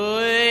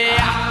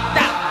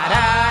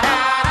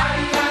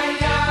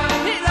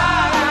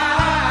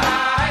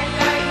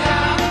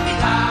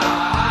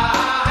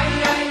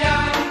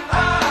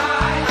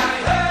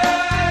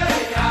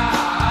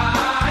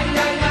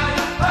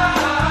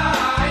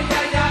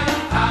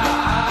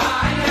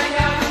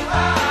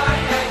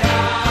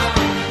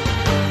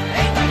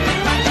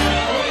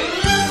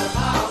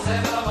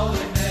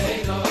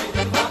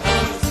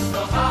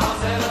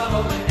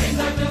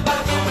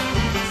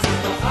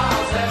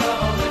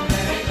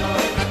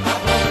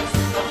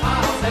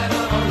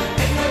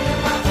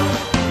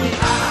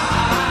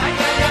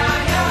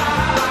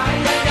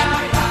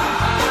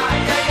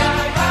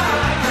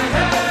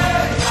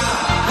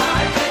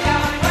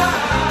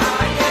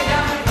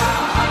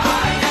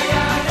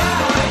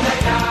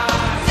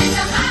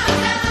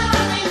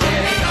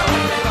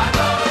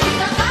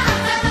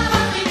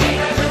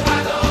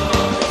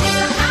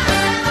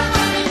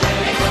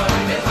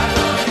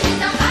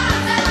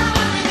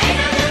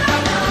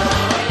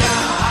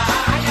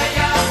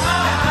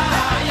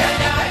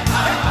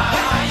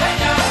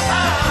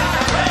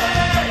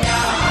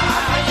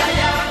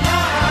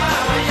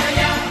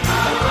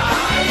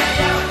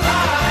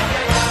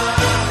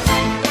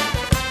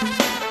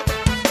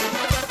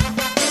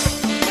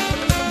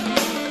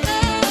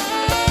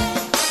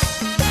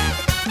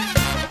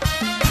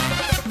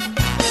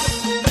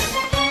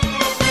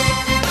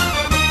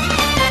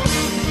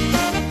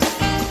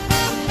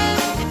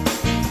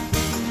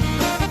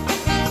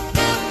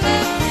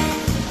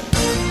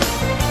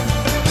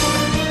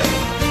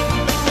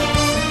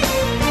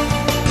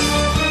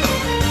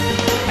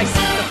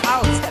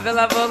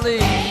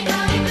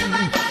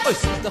 Oi,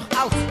 doch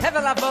aus,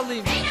 Hevel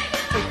Avolim.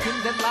 Oi,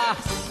 Kinder lach,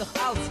 doch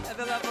aus,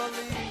 Hevel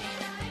Avolim.